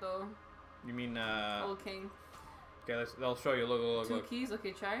old knight though. You mean old king. Okay, I'll show you. Look. Two keys.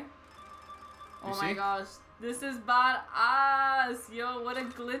 Okay, try. You my see? gosh, this is badass. Yo, what a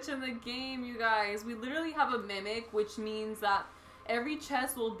glitch in the game, you guys. We literally have a mimic, which means that every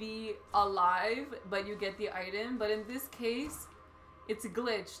chest will be alive, but you get the item. But in this case, it's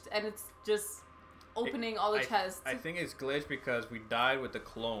glitched, and it's just opening all the chests. I think it's glitched because we died with the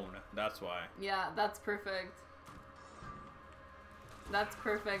clone. That's why. Yeah, that's perfect. That's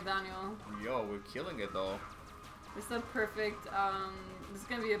perfect, Daniel. Yo, we're killing it though. This is a perfect, this is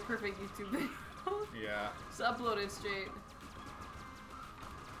gonna be a perfect YouTube video. Yeah. Just upload it straight.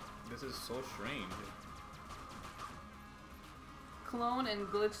 This is so strange. Clone and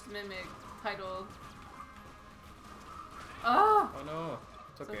glitched mimic title. Oh! Oh no.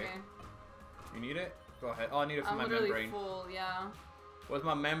 It's okay. Okay. You need it? Go ahead. Oh, I need it for I'm my literally membrane. full, yeah. Where's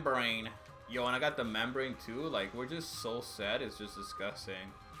my membrane? Yo, and I got the membrane too. Like, we're just so sad. It's just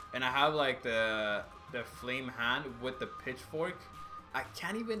disgusting. And I have like the flame hand with the pitchfork. I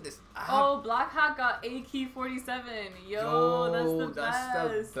can't even Oh, Black Hat got AK-47. Yo, that's the best.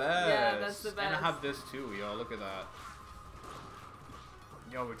 That's the best. Yeah, that's the best. And I have this too, yo. Look at that.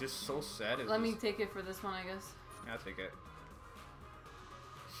 Yo, we're just so sad. Let me take it for this one, I guess. Yeah, I'll take it.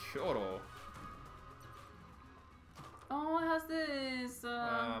 Shoro. Oh, it has this.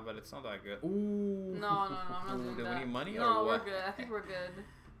 But it's not that good. Ooh. No, I'm not doing Do that. we need money no, or what? we're good. I think we're good.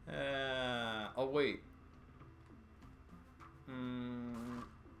 Oh wait.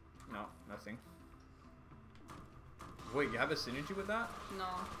 No, nothing. Wait, you have a synergy with that? No.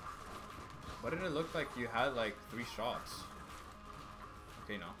 Why did it look like you had like 3 shots?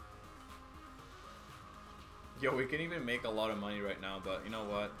 Okay, no. Yo, we can even make a lot of money right now, but you know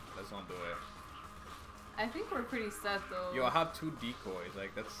what? Let's not do it. I think we're pretty set though. Yo, I have 2 decoys.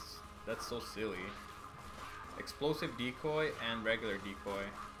 Like that's so silly. Explosive decoy and regular decoy.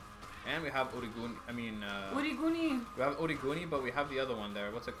 And we have Origuni. I mean, Origuni. we have Origuni, but we have the other one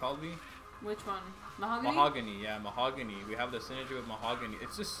there. What's it called, V? Which one? Mahogany? Mahogany, yeah, Mahogany. We have the synergy with Mahogany.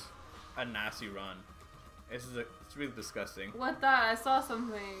 It's just a nasty run. It's really disgusting. What that? I saw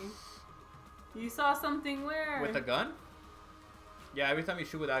something. You saw something where? With a gun? Yeah, every time you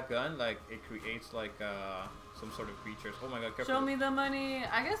shoot with that gun, like, it creates, like, some sort of creatures. Oh my god, careful. Show me the money.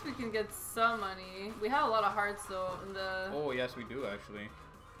 I guess we can get some money. We have a lot of hearts though in the... Oh yes, we do actually.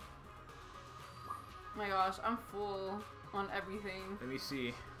 Oh my gosh, I'm full on everything. Let me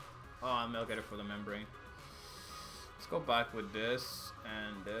see. Oh, I'll get it for the membrane. Let's go back with this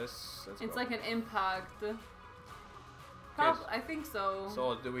and this. It's like an impact. Yes. I think so.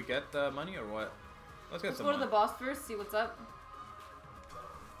 So, do we get the money or what? Let's Let's some go to money. the boss first, see what's up.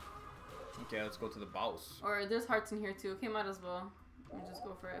 Okay, let's go to the boss. Or there's hearts in here too. Okay, might as well. Let me just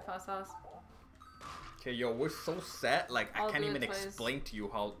go for it fast. Okay, yo, we're so set. Like, I'll I can't do it even twice. explain to you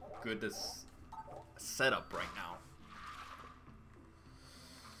how good this setup right now.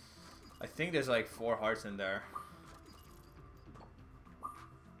 I think there's like 4 hearts in there.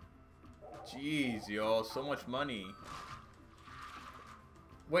 Jeez, yo, so much money.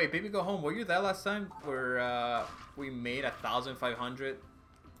 Wait, baby, go home. Were you there last time where we made 1,500?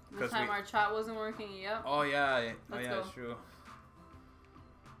 The time our chat wasn't working, yep. Oh yeah, Let's go. it's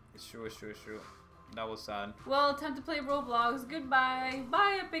true. It's true. That was sad. Well, time to play Roblox. Goodbye.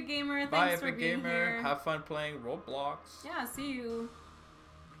 Bye, Epic Gamer. Bye, Thanks for Epic being Gamer. here. Have fun playing Roblox. Yeah, see you.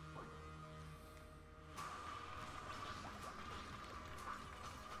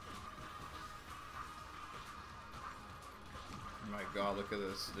 Oh my god, look at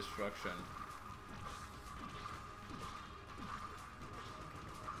this destruction.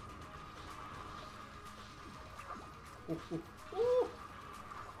 Ooh, ooh, ooh.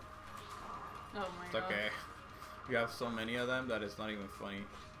 Oh my It's god. okay. You have so many of them that it's not even funny.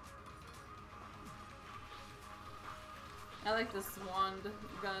 I like this wand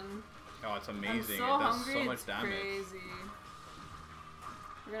gun. Oh, it's amazing. I'm so It does hungry, so much it's damage. crazy.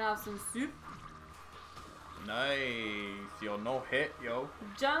 We're gonna have some soup. Nice. Yo, no hit, yo.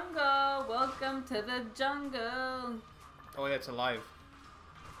 Jungle, welcome to the jungle. Oh yeah, it's alive.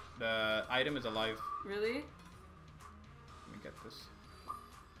 The item is alive. Really? Let me get this.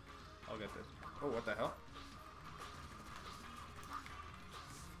 I'll get this. Oh, what the hell?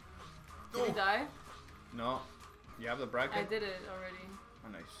 Did he die? No. You have the bracket? I did it already. Oh,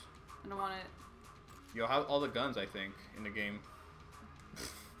 nice. I don't want it. You'll have all the guns, I think, in the game.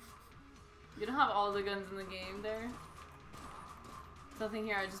 You don't have all the guns in the game there. There's nothing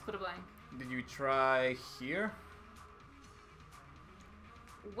here, I just put a blank. Did you try here?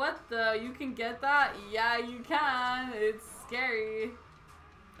 What the? You can get that? Yeah, you can. It's scary.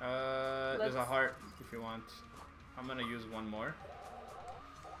 There's a heart if you want. I'm gonna use one more.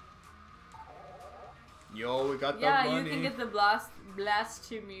 Yo, we got the money. Yeah, you can get the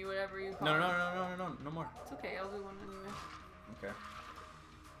blasphemy, whatever you call it. No more. It's okay, I'll do one anyway. Okay.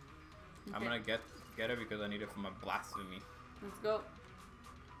 I'm gonna get it because I need it for my blasphemy. Let's go.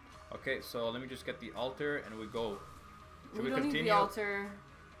 Okay, so let me just get the altar and we go. Should We we don't continue? need the altar.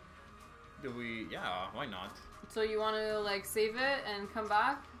 Do we? Yeah, why not? So you want to like save it and come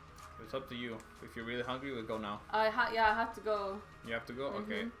back? It's up to you. If you're really hungry, we'll go now. Yeah, I have to go. You have to go?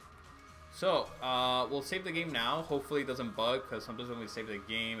 Okay. So, we'll save the game now. Hopefully it doesn't bug, because sometimes when we save the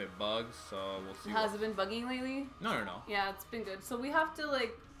game, it bugs, so we'll see. Has it been bugging lately? No. Yeah, it's been good. So we have to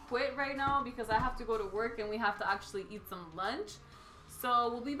like quit right now because I have to go to work and we have to actually eat some lunch. So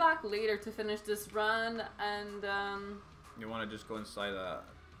we'll be back later to finish this run and You want to just go inside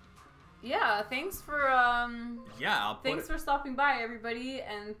yeah, thanks for Yeah, I'll put thanks for stopping by, everybody,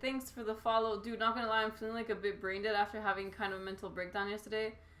 and thanks for the follow. Dude, not gonna lie, I'm feeling like a bit brain dead after having kind of a mental breakdown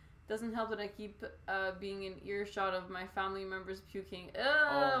yesterday. Doesn't help that I keep being in earshot of my family members puking.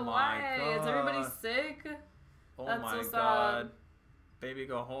 Oh my why? God. Is everybody sick? Oh That's my so god. sad. Baby,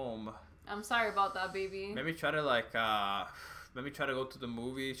 go home. I'm sorry about that, baby. Maybe try to like maybe try to go to the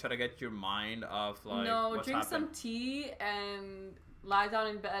movies, try to get your mind off like No, what's drink happened. some tea and lie down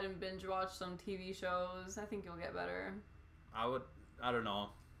in bed and binge watch some TV shows. I think you'll get better. I don't know.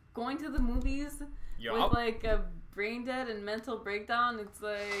 Going to the movies Yo, with like a brain dead and mental breakdown, it's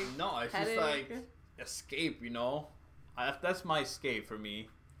like no, it's headache. just like escape, you know? That's my escape for me.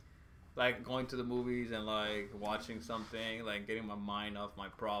 Like going to the movies and like watching something, like getting my mind off my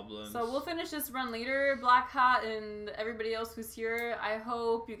problems. So we'll finish this run later. Black Hat and everybody else who's here, I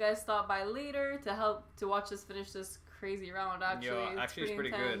hope you guys stop by later to help to watch us finish this crazy round. Actually, it's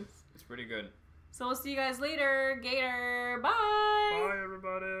pretty good. intense. It's pretty good. So we'll see you guys later. Gator, bye. Bye,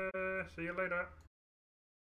 everybody. See you later.